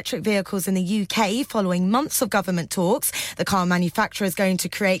new electric vehicles in the UK following months of government talks. The car manufacturer is going to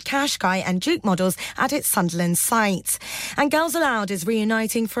create Qashqai and Duke models at its Sunderland site. And Girls Aloud is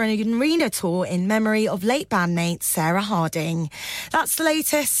reuniting for an arena tour in memory of late bandmate Sarah Harding. That's the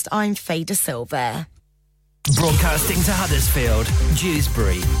latest. I'm Faye De Silva. Broadcasting to Huddersfield,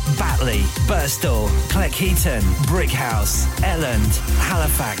 Dewsbury, Batley, Birstall, Cleckheaton, Brickhouse, Elland,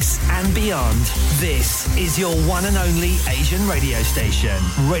 Halifax and beyond. This is your one and only Asian radio station.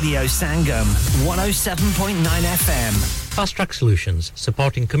 Radio Sangam, 107.9 FM. Fast Track Solutions,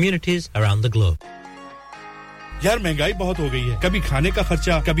 supporting communities around the globe. यार महंगाई बहुत हो गई है कभी खाने का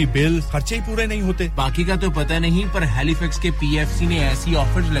खर्चा कभी बिल खर्चे ही पूरे नहीं होते बाकी का तो पता नहीं पर हैलिफैक्स के पीएफसी ने ऐसी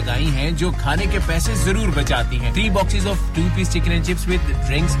ऑफर्स लगाई हैं जो खाने के पैसे जरूर बचाती हैं 3 boxes of 2-piece chicken and chips with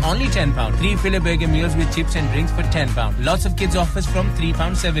drinks only £10 3 filet burger meals with chips and drinks for £10 lots of kids offers from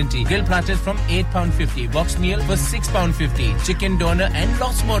 £3.70 grill platters from £8.50 box meal for £6.50 chicken doner and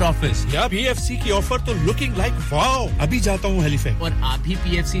lots more offers यार PFC की offer तो looking like wow अभी जाता हूँ Halifax और आप भी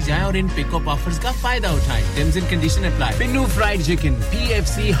PFC जाएं और इन पिकअप ऑफर्स का फायदा उठाएं terms and condition apply Pinu fried chicken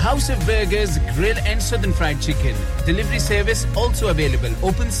PFC House of Burgers Grill and Southern fried chicken delivery service also available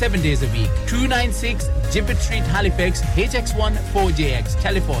open 7 days a week 296 Gibbet Street Halifax HX1 4JX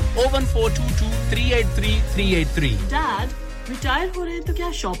telephone 01422 383 383 Dad retire हो रहे हैं तो क्या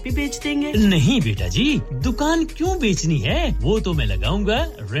shop भी बेच देंगे नहीं बेटा जी दुकान क्यों बेचनी है वो तो मैं लगाऊंगा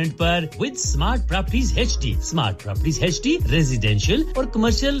रेंट पर with smart properties HD smart properties HD residential और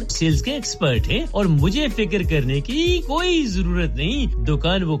कमर्शियल सेल्स के एक्सपर्ट हैं और मुझे फिक्र करने की कोई जरूरत नहीं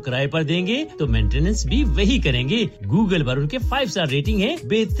दुकान वो किराए पर देंगे तो मेंटेनेंस भी वही करेंगे गूगल पर उनके 5 स्टार रेटिंग है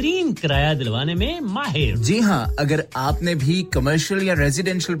बेहतरीन किराया दिलवाने में माहिर जी हां अगर आपने भी कमर्शियल या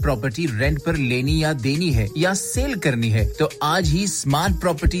रेजिडेंशियल प्रॉपर्टी रेंट पर लेनी या देनी है या सेल करनी है तो आज ही स्मार्ट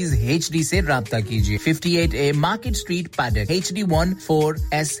प्रॉपर्टीज एचडी से राब्ता कीजिए 58A market street Paddock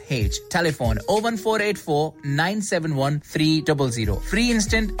HD14SH telephone 01484 971 300 free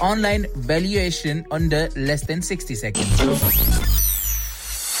instant online valuation under less than 60 seconds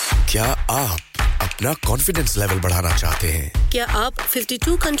क्या आप अपना कॉन्फिडेंस लेवल बढ़ाना चाहते हैं क्या आप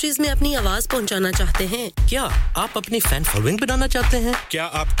 52 कंट्रीज में अपनी आवाज पहुंचाना चाहते हैं क्या आप अपनी फैन फॉलोइंग बनाना चाहते हैं क्या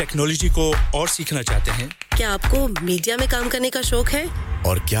आप टेक्नोलॉजी को और सीखना चाहते हैं क्या आपको मीडिया में काम करने का शौक है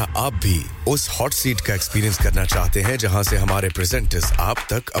और क्या आप भी उस हॉट सीट का एक्सपीरियंस करना चाहते हैं जहां से हमारे प्रेजेंटर्स आप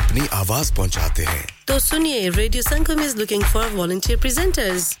तक अपनी आवाज पहुंचाते हैं तो सुनिए radio Sangam is looking for volunteer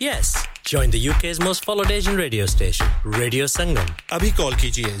presenters yes join the UK's most followed Asian radio station Radio Sangam अभी कॉल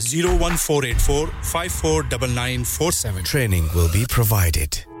कीजिए 01484 549947 training will be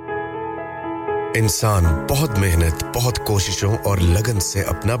provided इंसान बहुत मेहनत बहुत कोशिशों और लगन से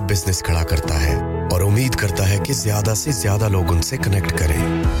अपना बिजनेस खड़ा करता है और उम्मीद करता है कि ज्यादा से ज्यादा लोग उनसे कनेक्ट करें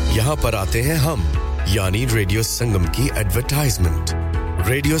यहाँ पर आते हैं हम यानी रेडियो संगम की एडवर्टाइजमेंट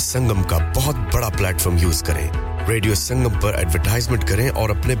रेडियो संगम का बहुत बड़ा प्लेटफॉर्म यूज करें रेडियो संगम पर एडवर्टाइजमेंट करें और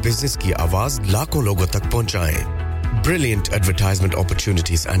अपने बिजनेस की आवाज लाखों लोगों तक पहुंचाएं Brilliant advertisement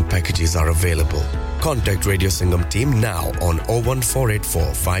opportunities and packages are available. Contact Radio Sangam team now on 01484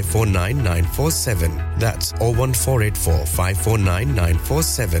 549 947. That's 01484 549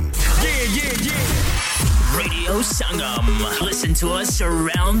 947. Yeah. Radio Sangam. Listen to us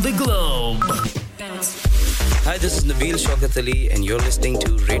around the globe. Hi, this is Nabil Shaukat Ali and you're listening to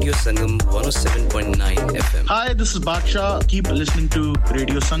Radio Sangam 107.9 FM. Hi, this is Baksha. Keep listening to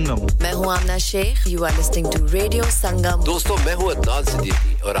Radio Sangam. मैं हूँ आमना Sheikh. You are listening to Radio Sangam. दोस्तों मैं हूँ अदनान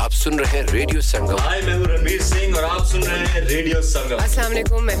सिद्दीकी और आप सुन रहे हैं radio संगम. Hi, मैं हूँ रणवीर सिंह और आप सुन रहे हैं रेडियो संगम. अस्सलाम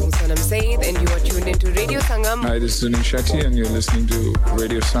वालेकुम मैं हूँ सनम Saeed and you are tuned into Radio Sangam. Hi, this is Zunin Shetty and you're listening to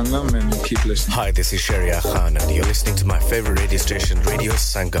Radio Sangam and keep listening. Hi, this is Sharia Khan and you're listening to my favorite radio station Radio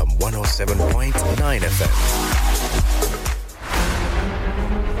Sangam 107.9 FM.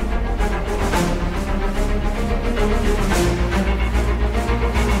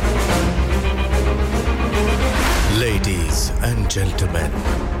 Ladies and gentlemen,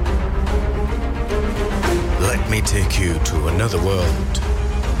 let me take you to another world.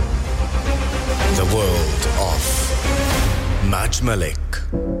 The world of Maj Malik.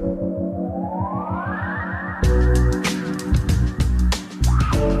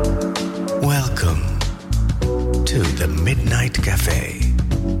 Welcome to the Midnight Cafe,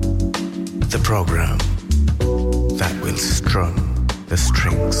 the program that will strum the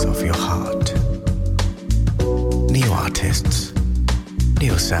strings of your heart. New artists,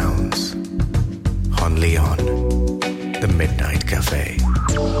 new sounds, only on the Midnight Cafe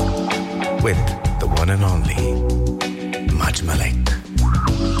with the one and only Maj Malik.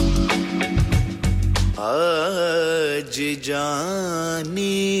 आज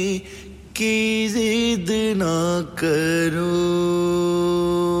जाने की जिद ना करो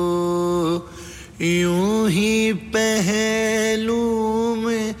यूं ही पहलू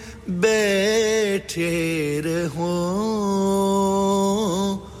में बैठे रहो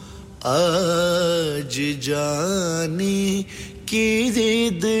आज जाने की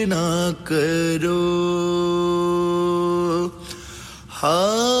जिद ना करो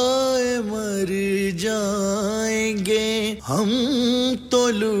हाय मर जाएंगे हम तो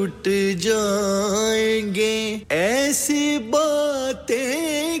लुट जाएंगे ऐसी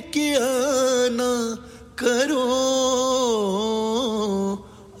बातें किया ना करो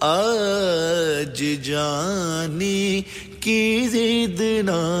आज जाने की जिद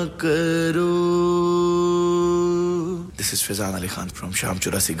ना करो This is Fazan Ali Khan from Sham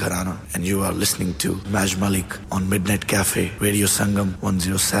Churasi Gharana and you are listening to Maj Malik on Midnight Cafe Radio Sangam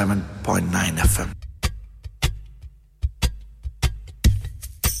 107.9 FM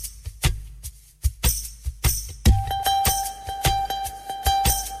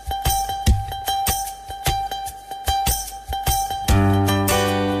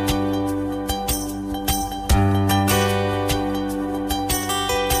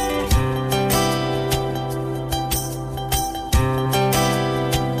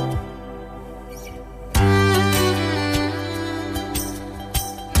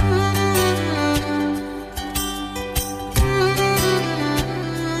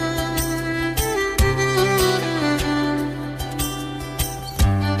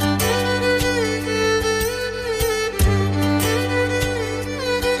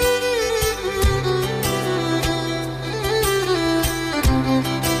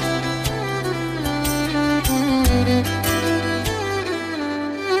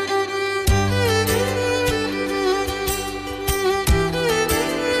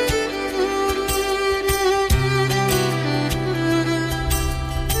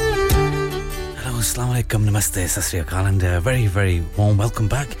Namaste, Sasriya Kal, and a very, very warm welcome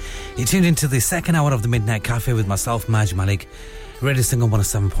back. You tuned into the second hour of the Midnight Cafe with myself, Maj Malik, Radio Single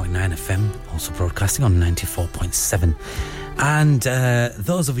 107.9 FM, also broadcasting on 94.7. And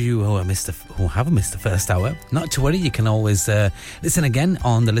those of you who haven't missed the first hour, not to worry, you can always listen again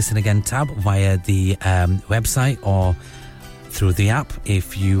on the Listen Again tab via the website or through the app.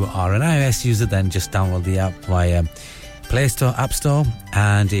 If you are an iOS user, then just download the app via Play Store, App Store,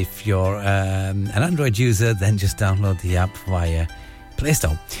 and if you're an Android user, then just download the app via Play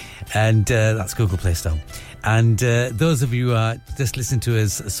Store, and that's Google Play Store. And those of you who are just listening to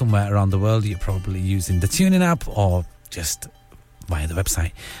us somewhere around the world, you're probably using the TuneIn app or just via the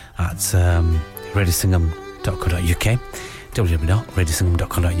website at radiosingham.co.uk,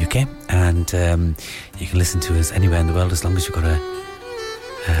 www.radiosingham.co.uk, and you can listen to us anywhere in the world as long as you've got a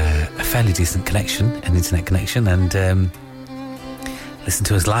fairly decent connection, an internet connection, and listen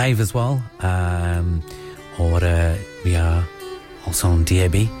to us live as well, or we are also on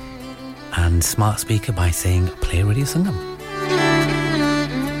DAB and smart speaker by saying play Radio Sangam.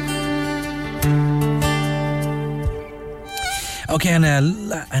 Okay, and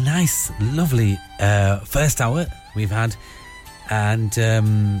a nice lovely first hour we've had, and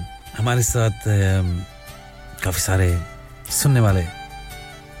हमारे साथ काफी सारे सुनने वाले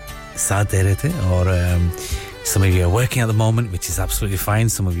साथ दे रहे थे, और some of you are working at the moment, which is absolutely fine.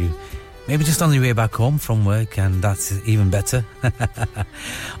 Some of you maybe just on your way back home from work, and that's even better.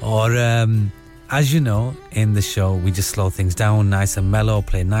 Or as you know, in the show we just slow things down, nice and mellow,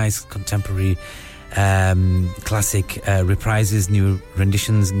 play nice contemporary classic reprises, new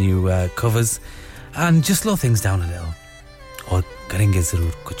renditions, new covers, and just slow things down a little. और करेंगे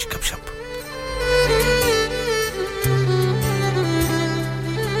जरूर कुछ गपशप.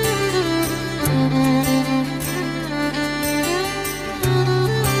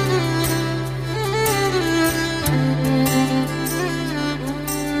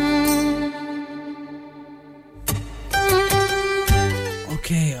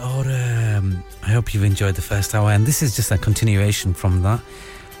 Okay, or I hope you've enjoyed the first hour, and this is just a continuation from that.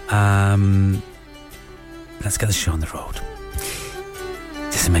 Let's get the show on the road.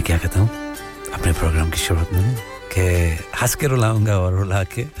 जैसे मैं क्या कहता हूँ अपने प्रोग्राम की शुरुआत में कि हंस के रुलाऊंगा और रुला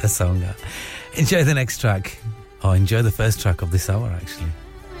के हंसाऊंगा. Enjoy the next track, or enjoy the first track of this hour actually.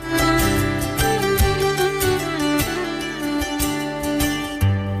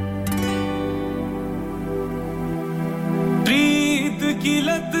 प्रीत की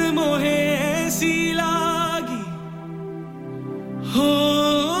लत मोहे ऐसी लागी हो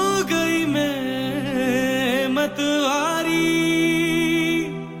गई मैं मतवारी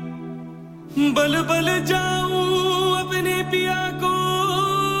बल बल जाऊं अपने पिया को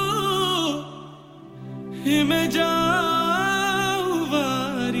मैं जाऊं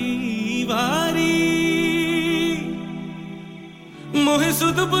वारी वारी मोहे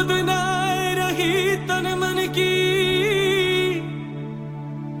सुध बुध नाए रही तन मन की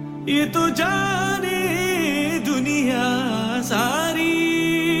ये तो जाने दुनिया सारी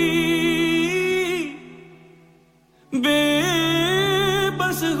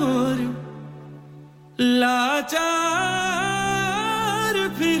बेबस हो रही लाचार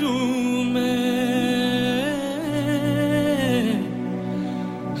फिरूं मैं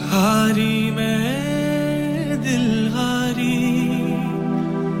हारी मैं दिल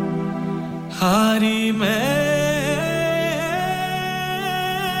हारी मैं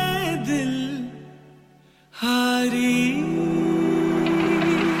दिल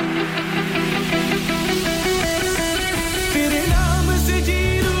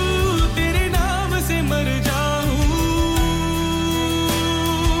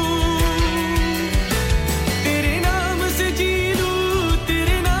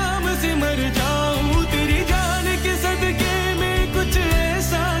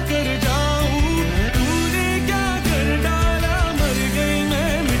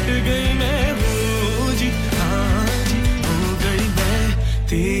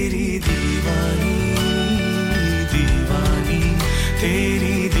तेरी दीवानी दीवानी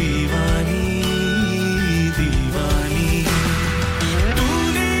तेरी दीवानी दीवानी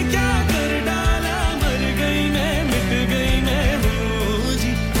तूने क्या कर डाला मर गई मैं मिट गई मैं हो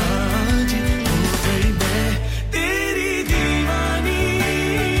जी आज हो गई मैं तेरी दीवानी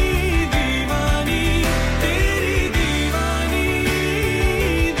दीवानी तेरी दीवानी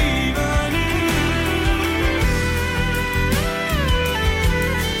दीवानी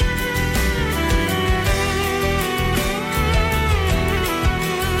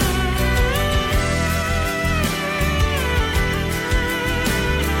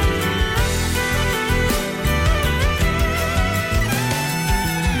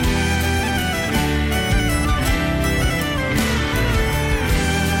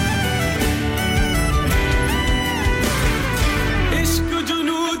इश्क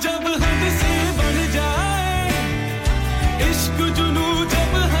जुनू जब हद से बढ़ जाए इश्क जुनू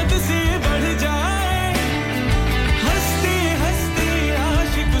जब हद से बढ़ जाए हंसते हंसते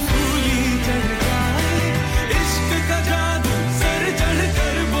आशिक सूली चढ़ जाए इश्क का जादू सर चढ़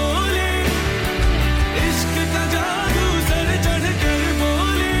कर बोले इश्क का जादू सर चढ़ कर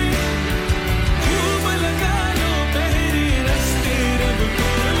बोले खूब लगा लो पहरे रस्ते रब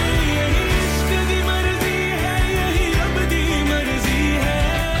खोले यही इश्क दी मर्जी है यही रब दी मर्जी है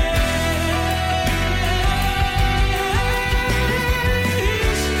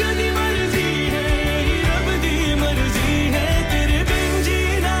इश्क दी मर्जी है यही रब दी मर्जी है तेरे बिन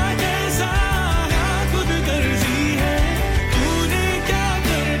जीना कैसा खुद गर्जी है तूने क्या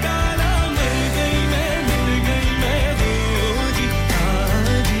कर डाला मर गई मैं मिट गई मैं हो जी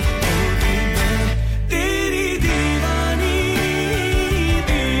आज हो गई मैं तेरी दीवानी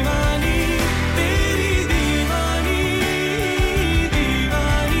दीवानी तेरी दीवानी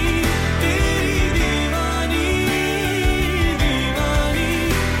दीवानी तेरी दीवानी दीवानी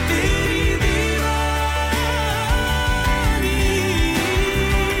तेरी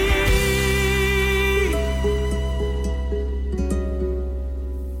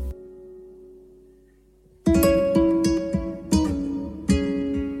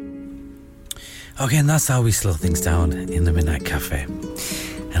Okay, and that's how we slow things down in the Midnight Cafe.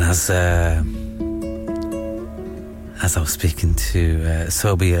 And as I was speaking to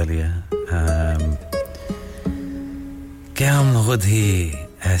Sobi earlier, कि हम खुद ही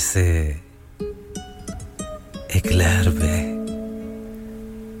ऐसे एक लहर पे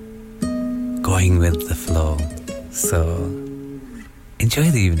going with the flow. So enjoy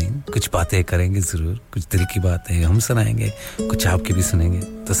the evening. कुछ बातें करेंगे जरूर, कुछ दिल की बातें हम सुनाएंगे, कुछ आपके भी सुनेंगे,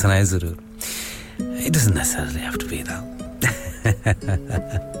 तो सुनाए जरूर. It doesn't necessarily have to be that.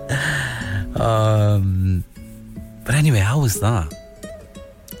 But anyway, how was that?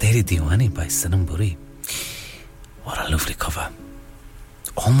 Teri Diwani by Sanam Puri. What a lovely cover.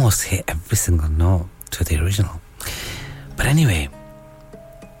 Almost hit every single note to the original. But anyway,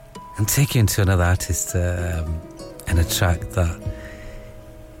 I'll take you into another artist and a track that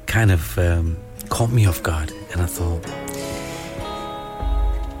kind of caught me off guard. And I thought,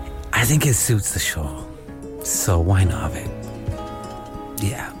 I think it suits the show, so why not have it?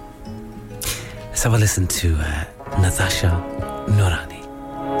 Yeah. Let's have a listen to Natasha Noorani.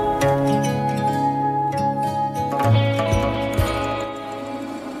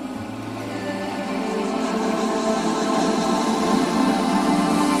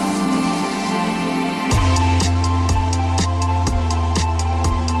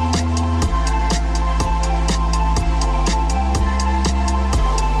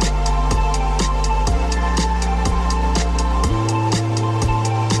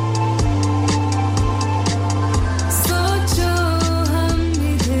 सोचो हम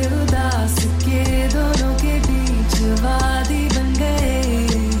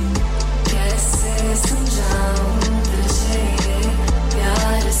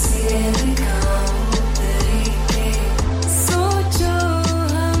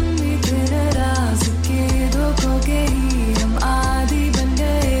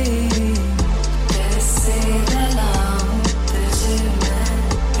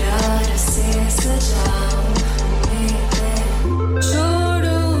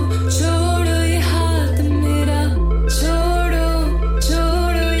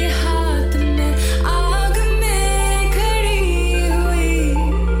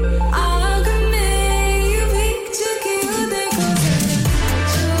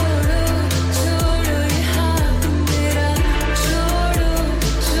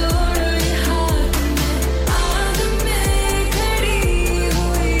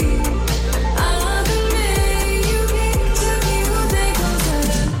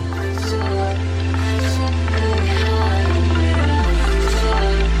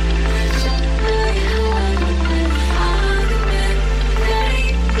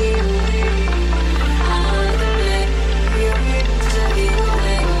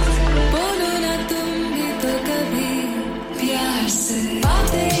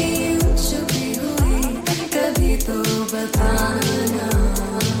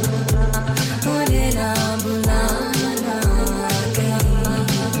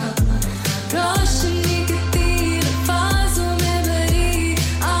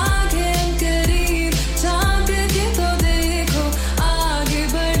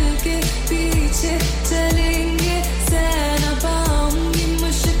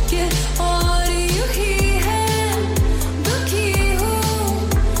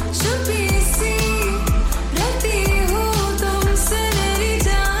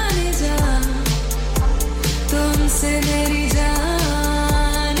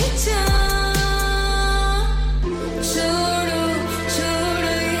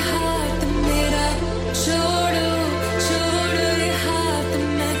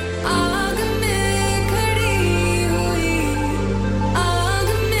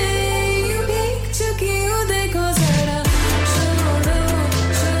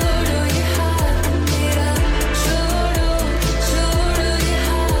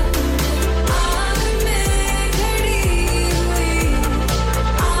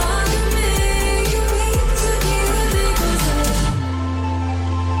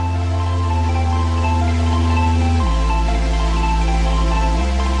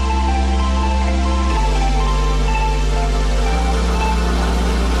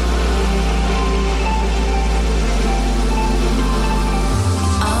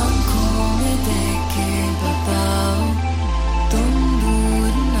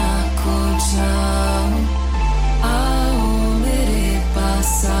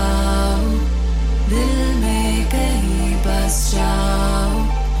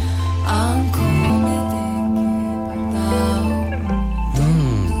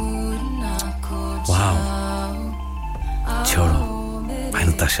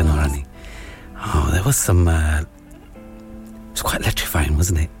It was quite electrifying,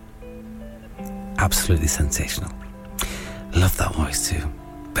 wasn't it? Absolutely sensational. Love that voice too.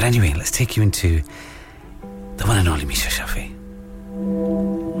 But anyway, let's take you into the one and only Misha Shafi.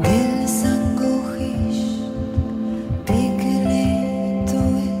 मैं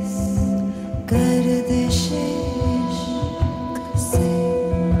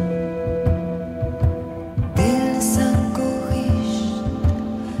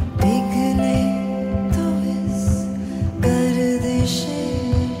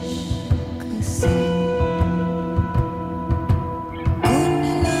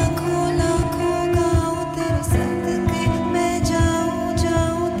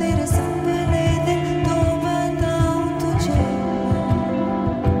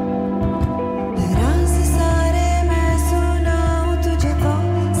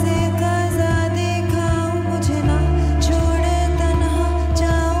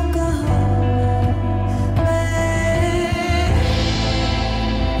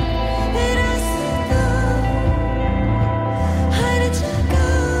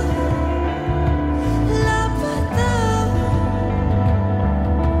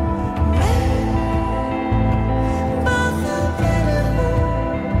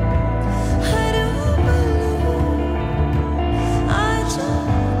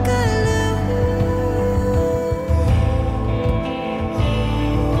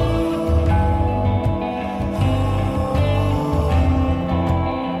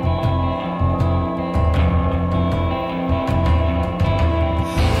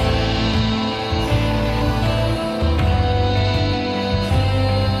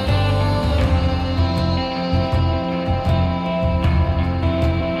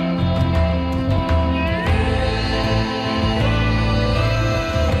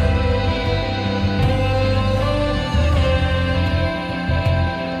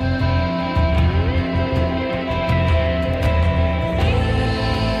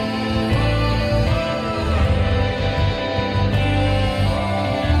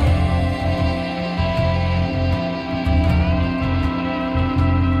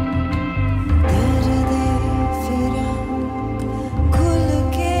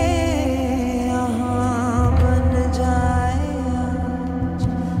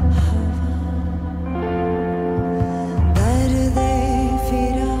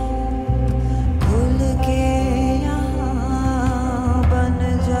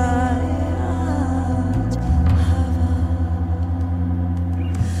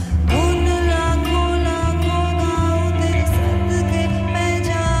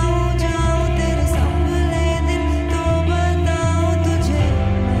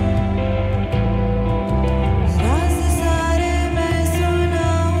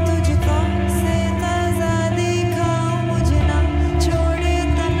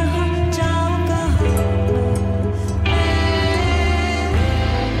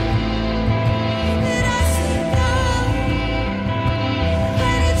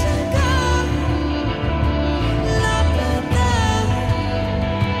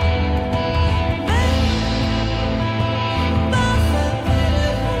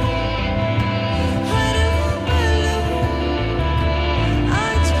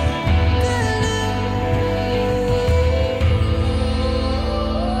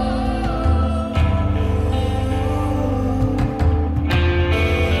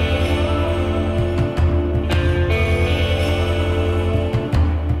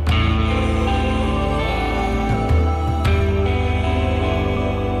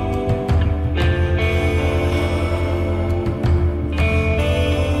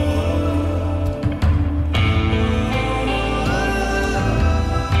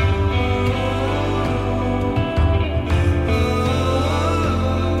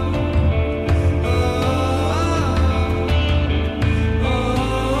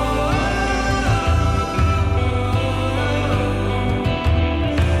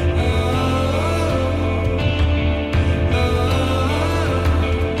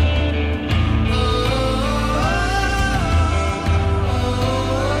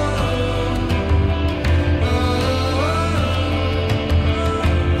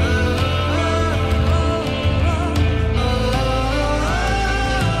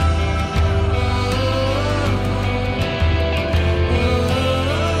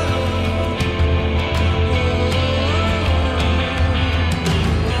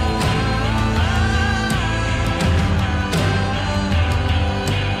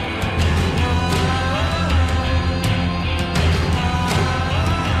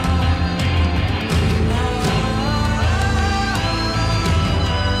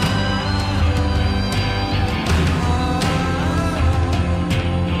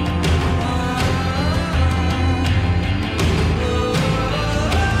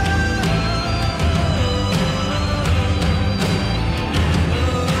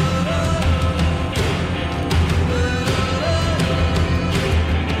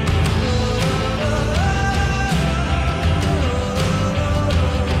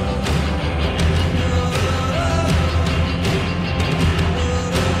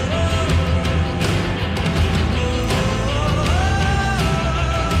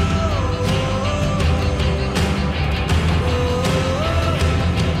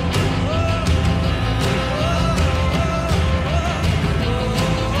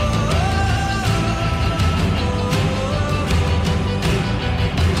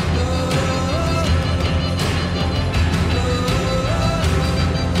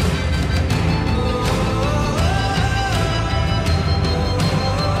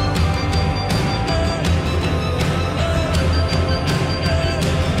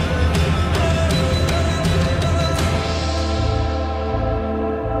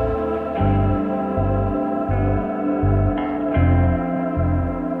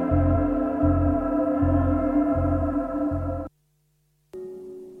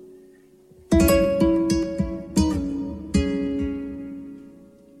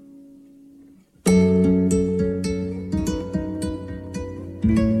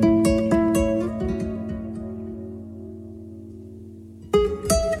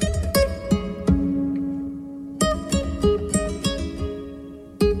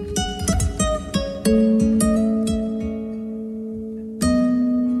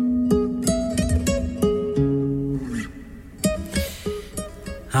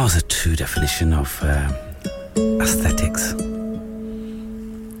definition of aesthetics.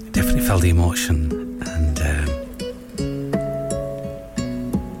 Definitely felt the emotion, and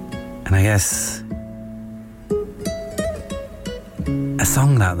I guess a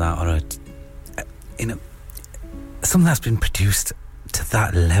song like that, or something that's been produced to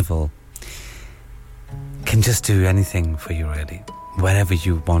that level, can just do anything for you, really. Wherever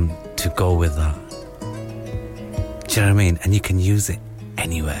you want to go with that. Do you know what I mean? And you can use it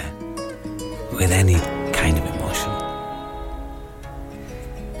anywhere, with any kind of emotion.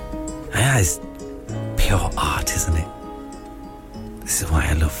 Yeah, it's pure art, isn't it? This is why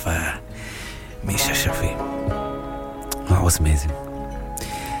I love Misha Shafi. That was amazing.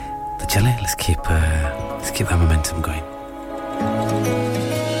 But Jelly, let's keep that momentum going.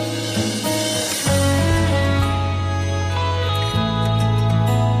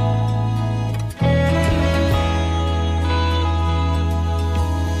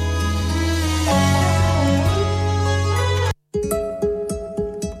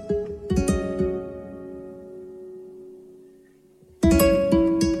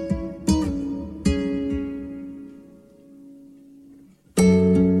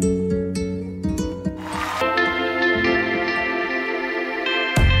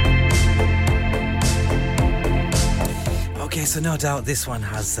 So no doubt this one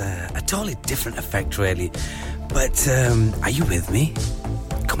has a totally different effect, really. But are you with me?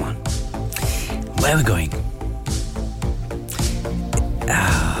 Come on. Where are we going?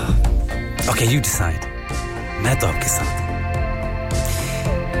 Okay, you decide. मैं तो आपके साथ हूँ.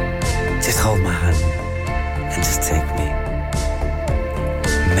 Just hold my hand and just take me.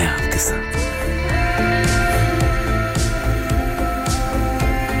 मैं आपके साथ.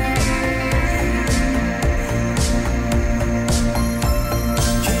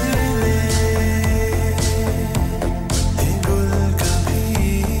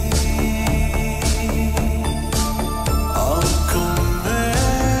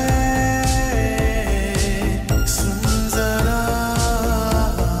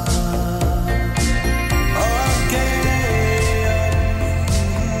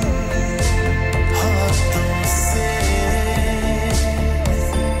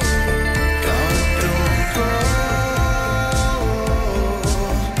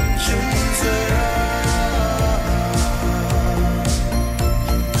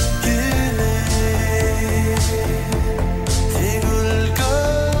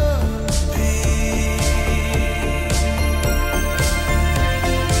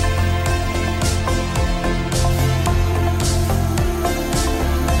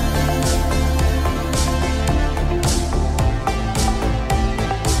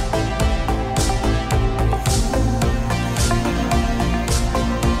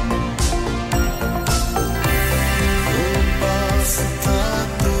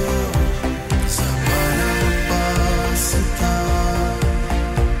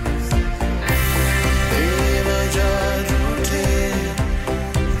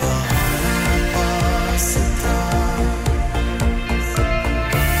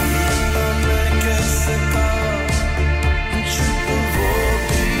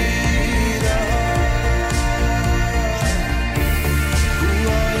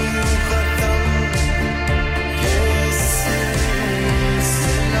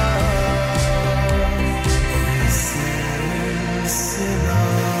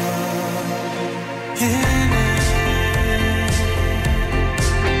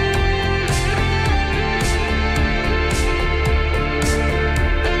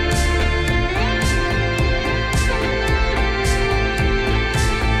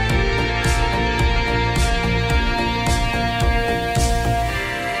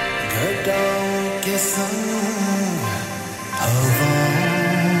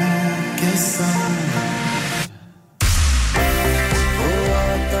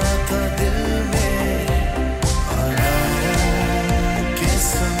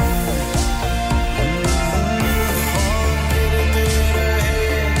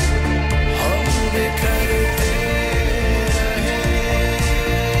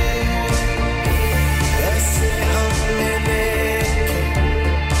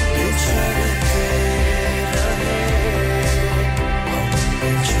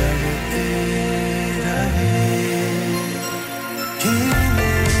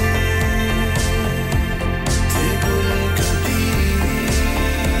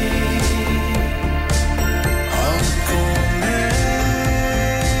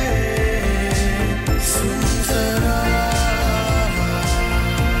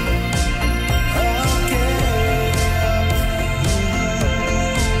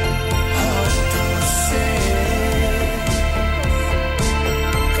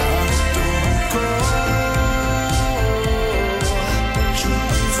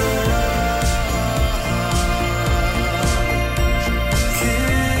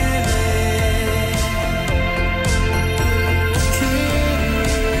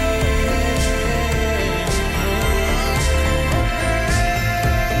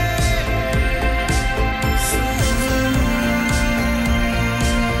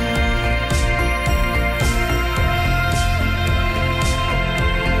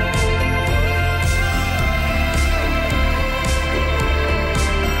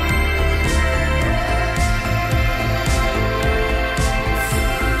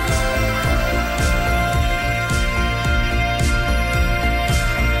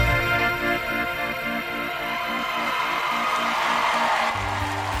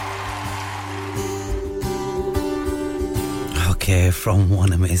 Okay, from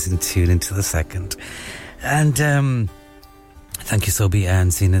one amazing tune into the second. And thank you, Sobi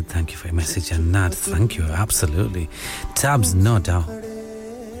and Zenith. Thank you for your message. And Nat, thank you. Absolutely. Tabs, no doubt.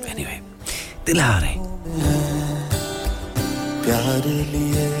 Anyway, Dilare. प्यारे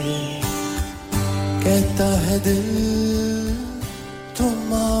लिए कहता है दिल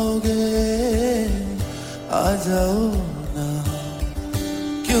तुम आओगे आ जाओ ना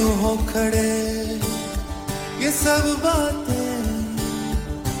क्यों हो खड़े ये सब बातें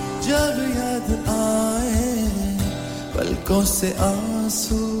जब याद आए पलकों से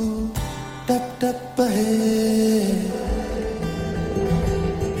आंसू टप टप बहे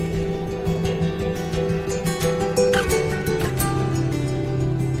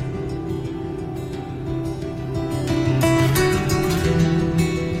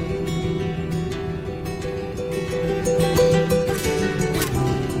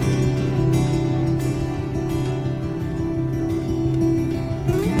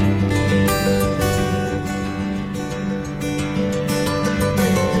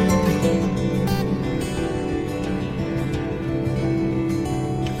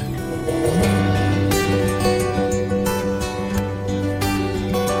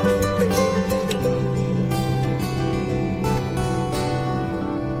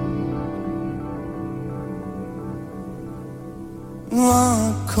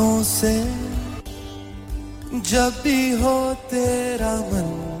आँखों से जब भी हो तेरा मन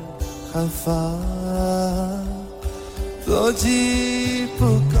खफा तो जी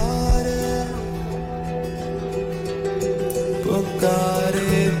पुकारे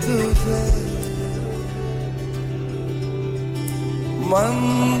पुकारे तुझे मन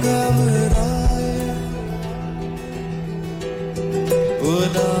घबराए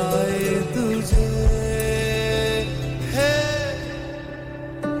बुलाए तुझे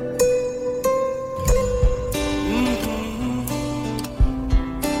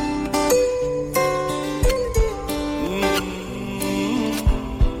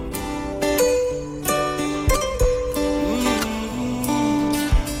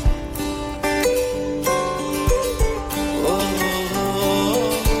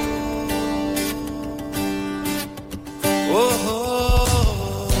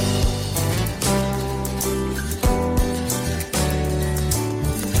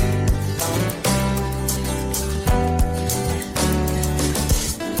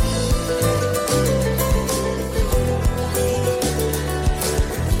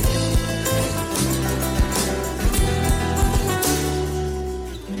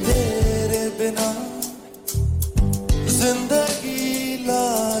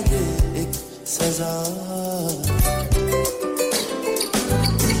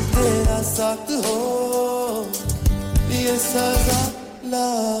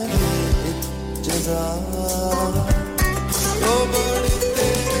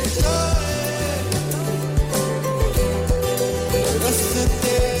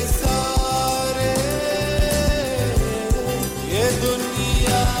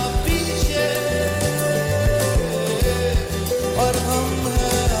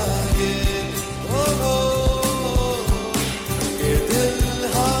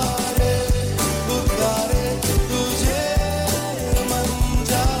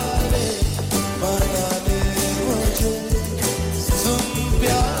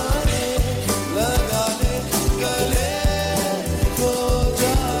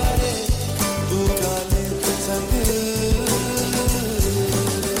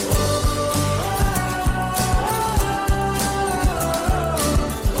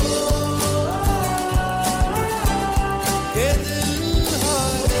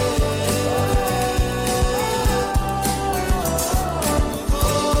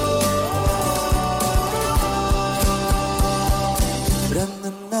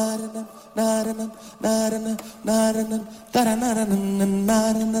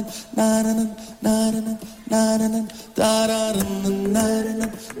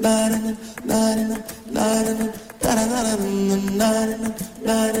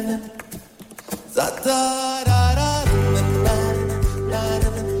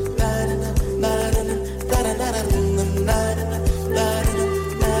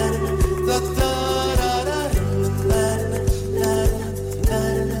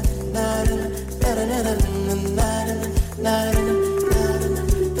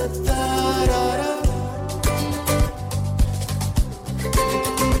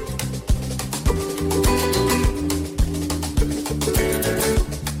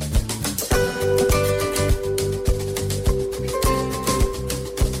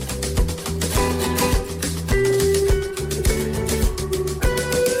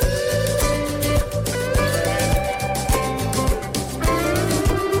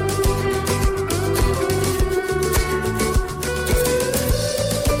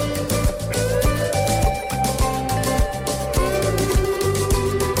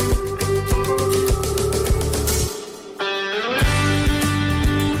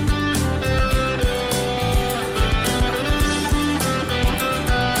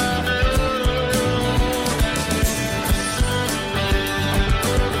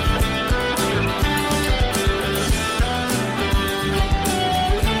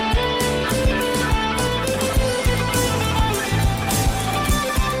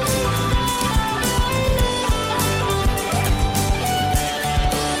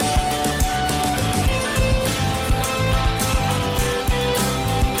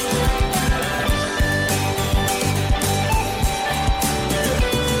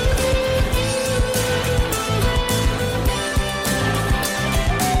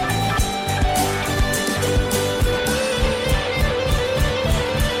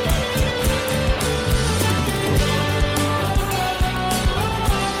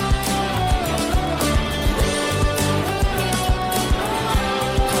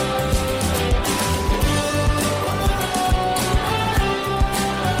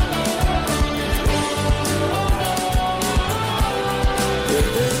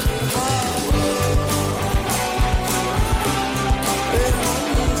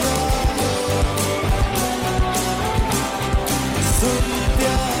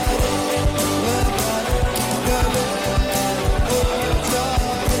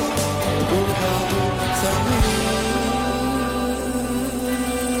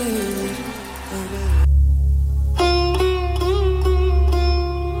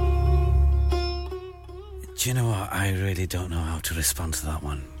really don't know how to respond to that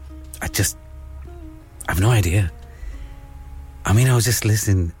one. I've no idea. I mean, I was just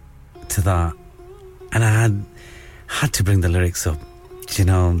listening to that and I had to bring the lyrics up. You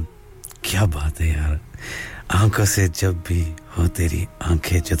know, kya baat hai yaar. Aankhon se jab bhi ho teri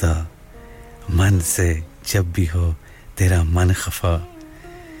aankhein juda, man se jab bhi ho tera man khafa,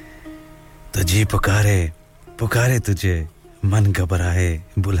 to ji pukare tujhe, man ghabraye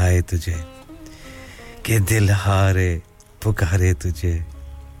bulaye tujhe, ke dil haare pukare tujhe,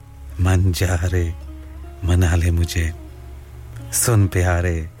 man jahre mana le mujhe, sun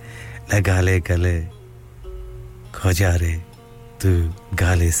pyare लगा ले गले खो जा रे तू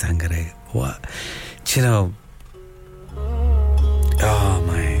गाले संग रे what you know oh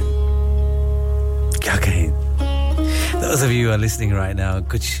man क्या कहें those of you who are listening right now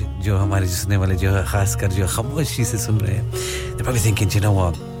कुछ जो हमारे सुनने वाले जो खासकर जो खामोशी से सुन रहे हैं they're probably thinking you know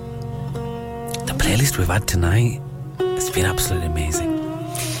what the playlist we've had tonight it's been absolutely amazing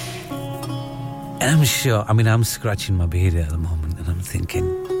and I'm sure I mean I'm scratching my beard at the moment and I'm thinking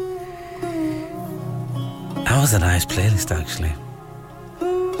that was a nice playlist actually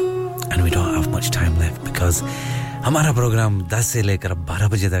and we don't have much time left because हमारा programme 10 से लेकर 12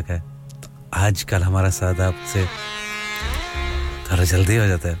 बजे तक है आजकल हमारा सादा से थोड़ा जल्दी हो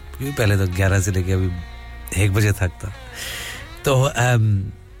जाता है क्योंकि पहले तो 11 से लेकर अभी 1 बजे तक था तो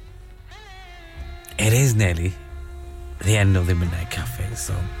it is nearly the end of the Midnight Cafe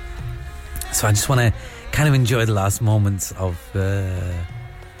so I just want to kind of enjoy the last moments of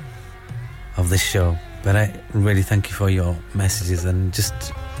the show but I really thank you for your messages and just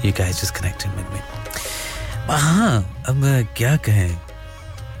you guys just connecting with me. हाँ अब क्या कहें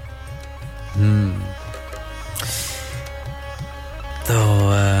तो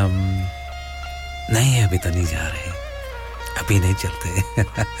नहीं अभी तो नहीं जा रहे अभी नहीं चलते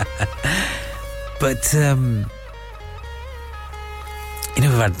but you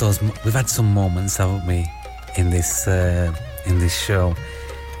know we've had some moments haven't we in this show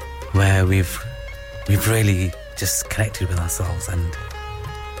where we've really just connected with ourselves and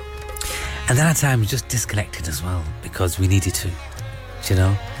then at times just disconnected as well because we needed to you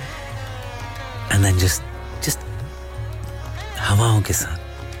know and then just हवाओं के साथ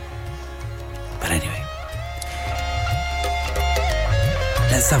but anyway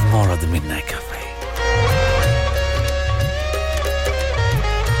let's have more of the Midnight Cafe.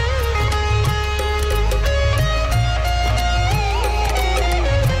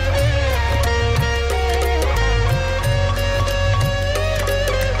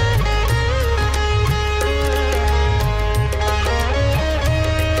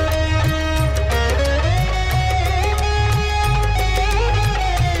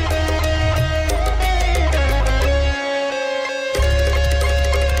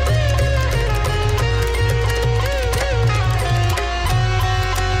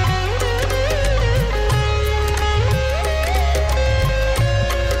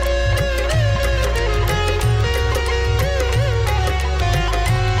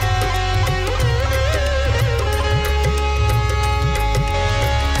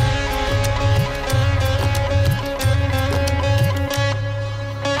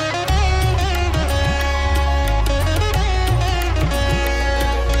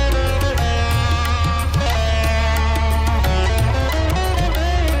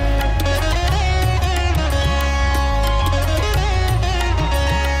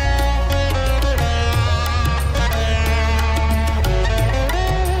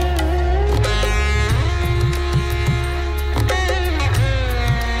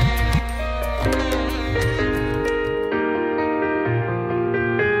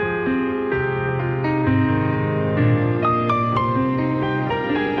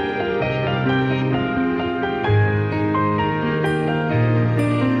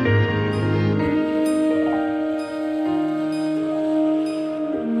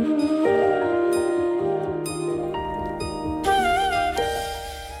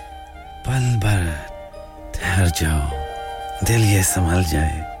 दिल ये संभल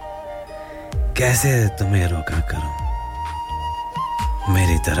जाए कैसे तुम्हें रोका करूं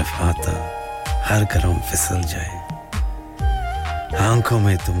मेरी तरफ आता हर कदम फिसल जाए आंखों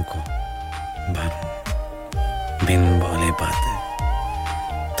में तुमको भरूं बिन बोले बातें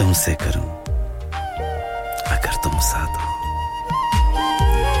तुमसे करूं अगर तुम साथ हो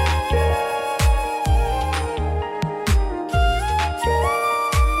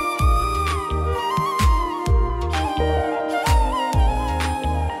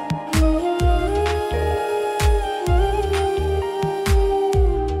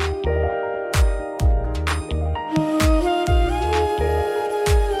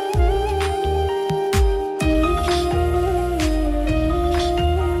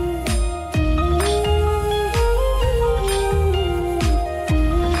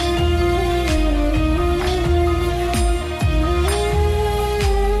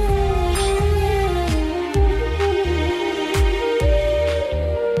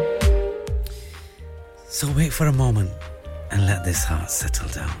take for a moment and let this heart settle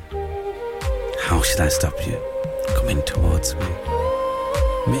down. How should I stop you coming towards me?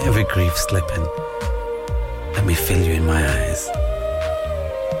 May every grief slip in. Let me feel you in my eyes.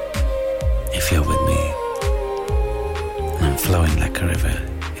 If you're with me, and I'm flowing like a river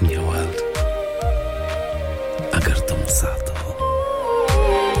in your world. Agar tum saath ho.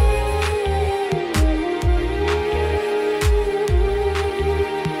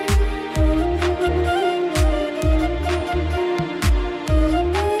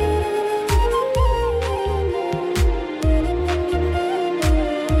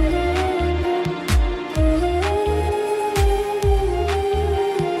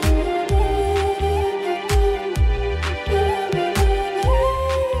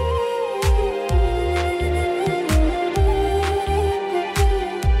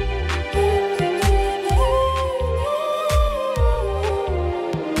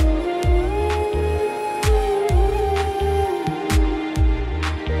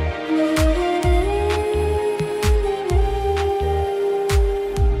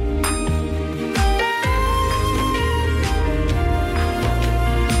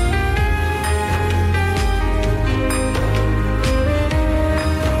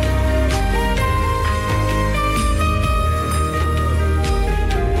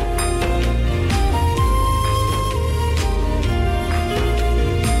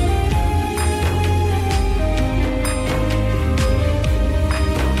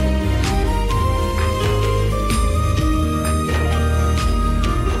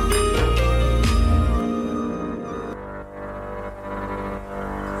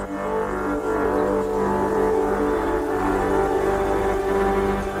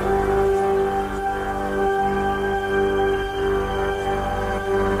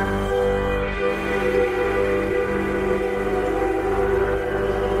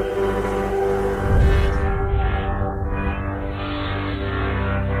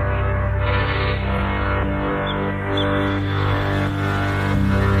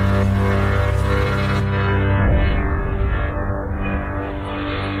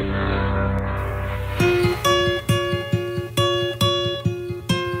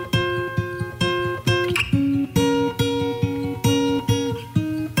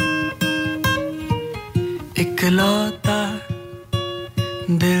 इकलौता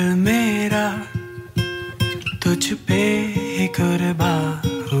दिल मेरा तुझ पे ही कुर्बान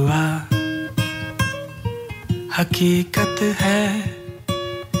हुआ हकीकत है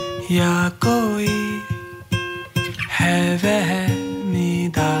या कोई है वहमी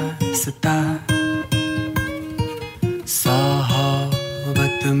दास्ता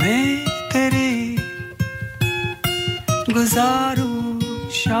सोहबत में तेरी गुजारूं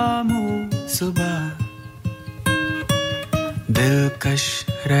शामों सुबह दिलकश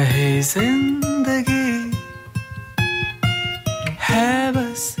रहे जिंदगी है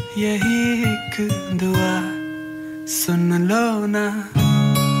बस यही एक दुआ सुन लो ना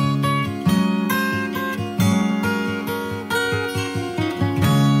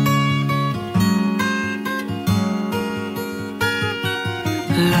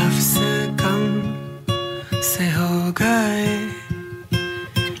लफ्ज़ कम से हो गए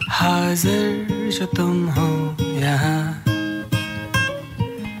हाजिर जो तुम हो यहाँ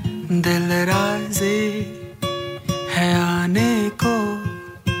दिल राज़ी है आने को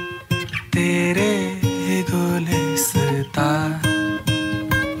तेरे गुलिस्ता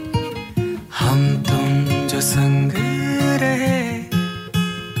हम तुम जो संग रहे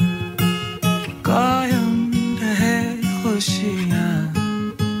कायम रहे खुशियाँ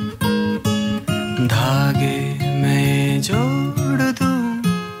धागे मैं जोड़ दूं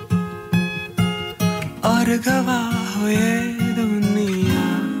और गवाह हो ये दुनिया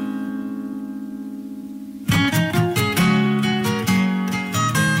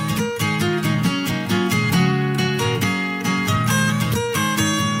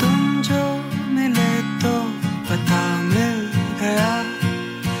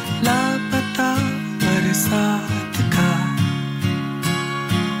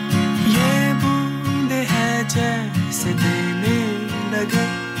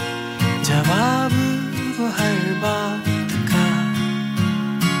जवाब वो हर बात का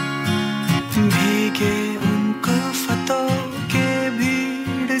भीगे उनको फ़तों के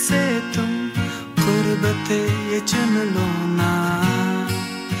भीड़ से तुम कुर्बते ये चुन लो ना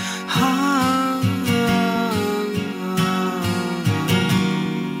हाँ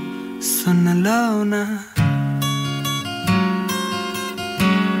सुन लो ना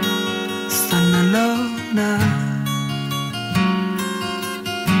सुन लो ना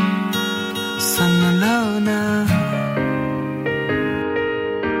सुन लो ना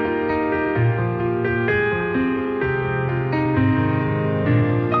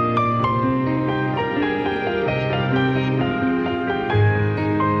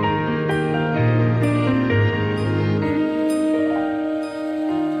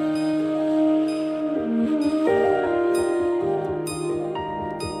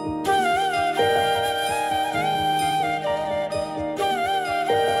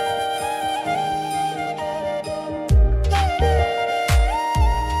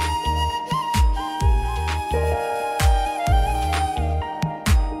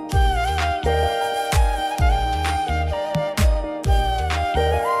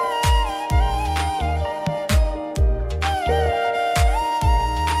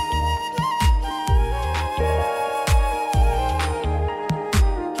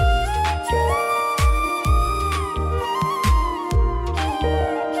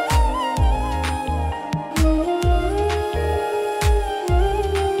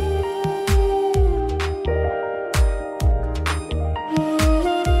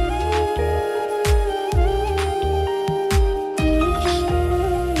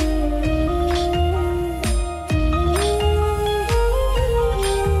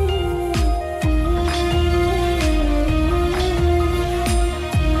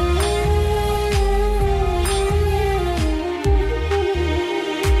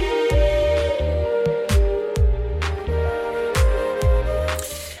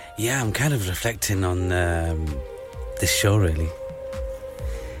I'm kind of reflecting on this show really.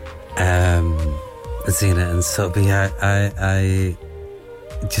 Zina and Sophie, I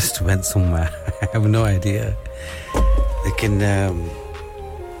just went somewhere. I have no idea. लेकिन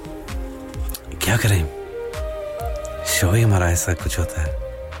क्या करें? शो ही हमारा ऐसा कुछ होता है.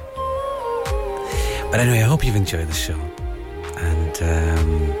 But anyway, I hope you've enjoyed the show. And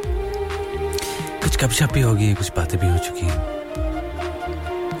कुछ गपशप भी होगी, कुछ बातें भी हो चुकी हैं.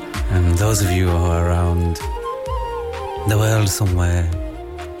 And those of you who are around the world somewhere,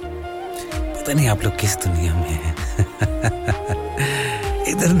 पता नहीं आप लोग किस दुनिया में हैं.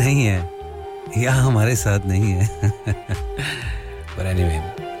 इधर नहीं है, यहाँ हमारे साथ नहीं है. But anyway,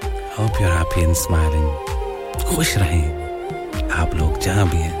 hope you're happy and smiling. खुश रहें आप लोग जहाँ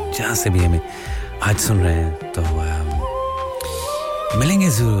भी हैं, जहाँ से भी हमें आज सुन रहे हैं. तो मिलेंगे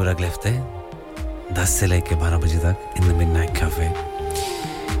जरूर अगले हफ्ते 10 से लेकर 12 बजे तक in the Midnight Cafe.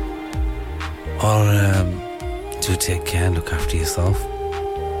 और do take care, look after yourself,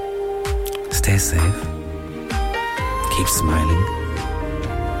 stay safe, keep smiling.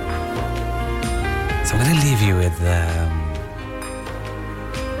 So I'm going to leave you with a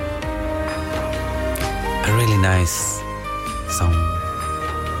really nice song,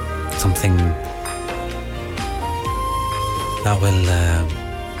 something that will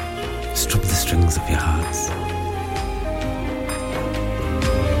strip the strings of your hearts.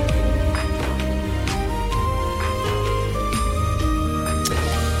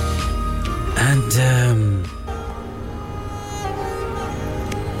 And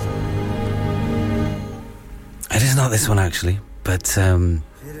it is not this one actually, but I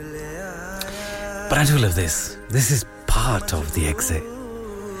do love this. This is part of the exit.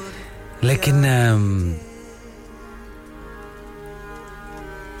 Lekin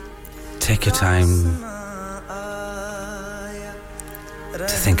take your time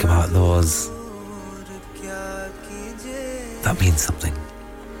to think about those that mean something.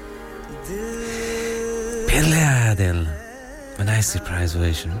 Pirle Aaya Dil, a nice surprise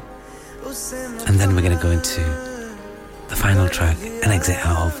version. And then we're going to go into the final track and exit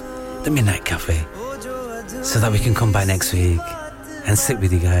out of the Midnight Cafe so that we can come back next week and sit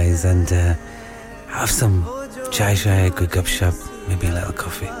with you guys and have some chai, good gupshup, maybe a little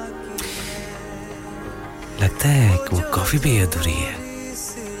coffee. लगता है कि वो coffee भी अधूरी है.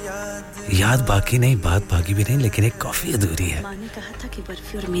 याद बाकी नहीं, बात बाकी भी नहीं, लेकिन एक कॉफी अधूरी है. माँ ने कहा था कि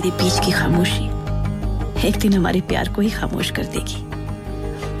बर्फी और मेरे बीच की खामोशी एक दिन हमारे प्यार को ही खामोश कर देगी.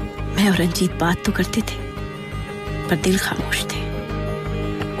 मैं और रंजीत बात तो करते थे, पर दिल खामोश थे.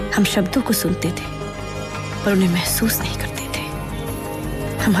 हम शब्दों को सुनते थे, पर उन्हें महसूस नहीं करते थे.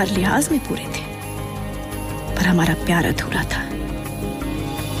 हम हर लिहाज में पूरे थे, पर हमारा प्यार अधूरा था.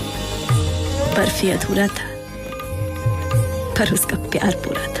 बर्फी अधूरा था, पर उसका प्यार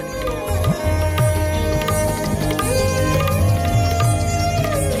पूरा था.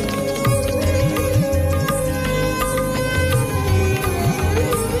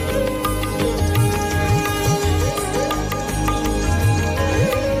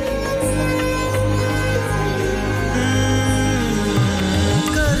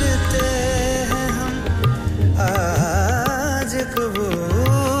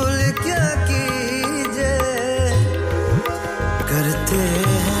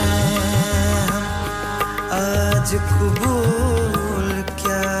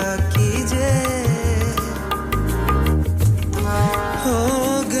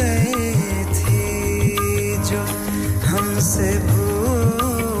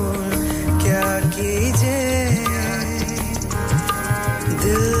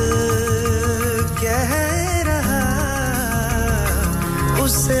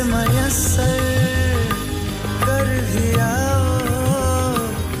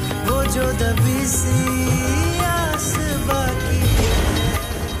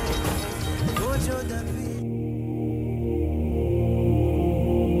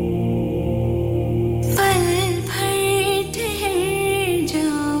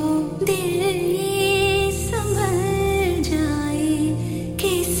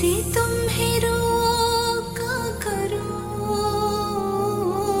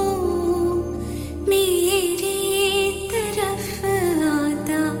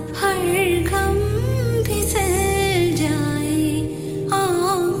 भी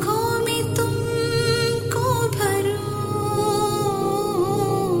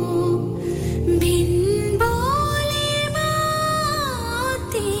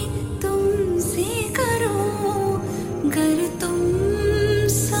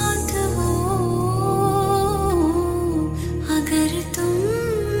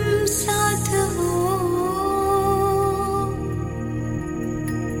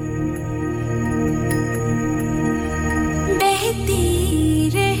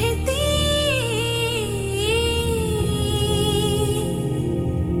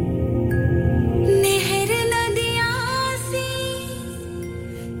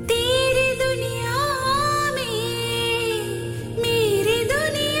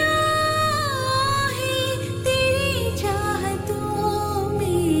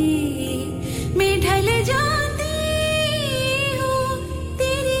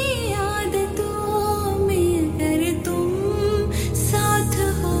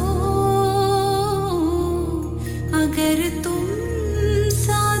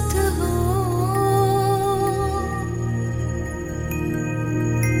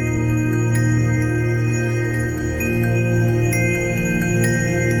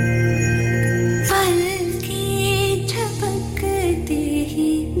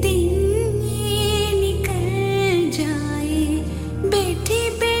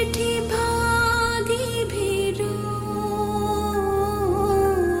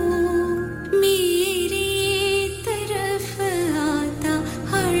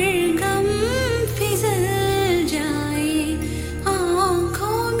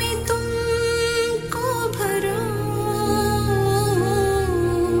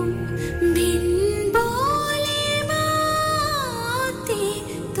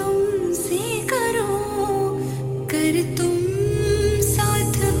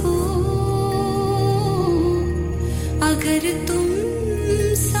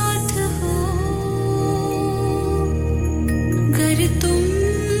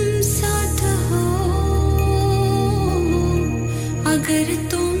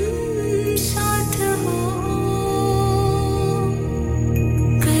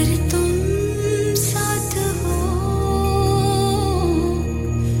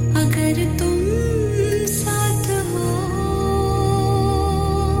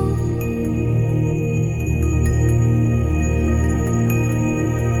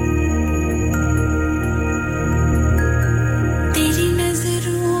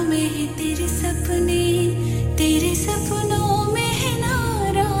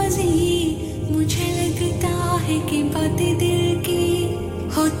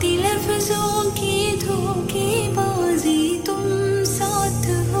होती लफ्जों की धोखेबाजी तुम साथ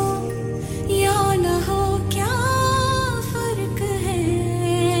हो या न हो क्या फर्क है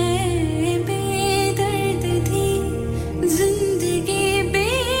बेदर्द थी जिंदगी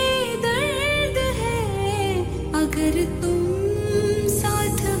बेदर्द है अगर तुम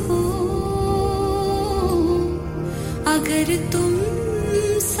साथ हो अगर तुम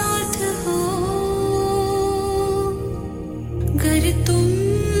साथ हो अगर तुम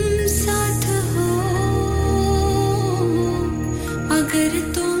साथ हो अगर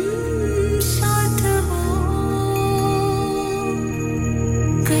तुम साथ हो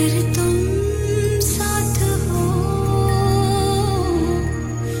अगर तुम साथ हो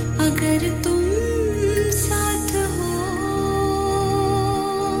अगर तुम साथ हो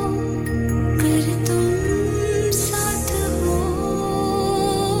अगर तुम साथ हो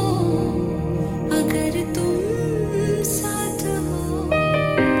अगर तुम साथ हो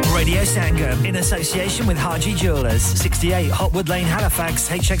Radio Sangam in association with Harji Jewellers, 68 Hotwood Lane, Halifax,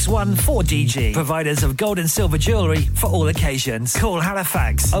 HX1 4DG. Providers of gold and silver jewellery for all occasions. Call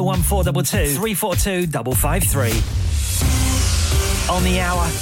Halifax 01422 342 553. On the hour,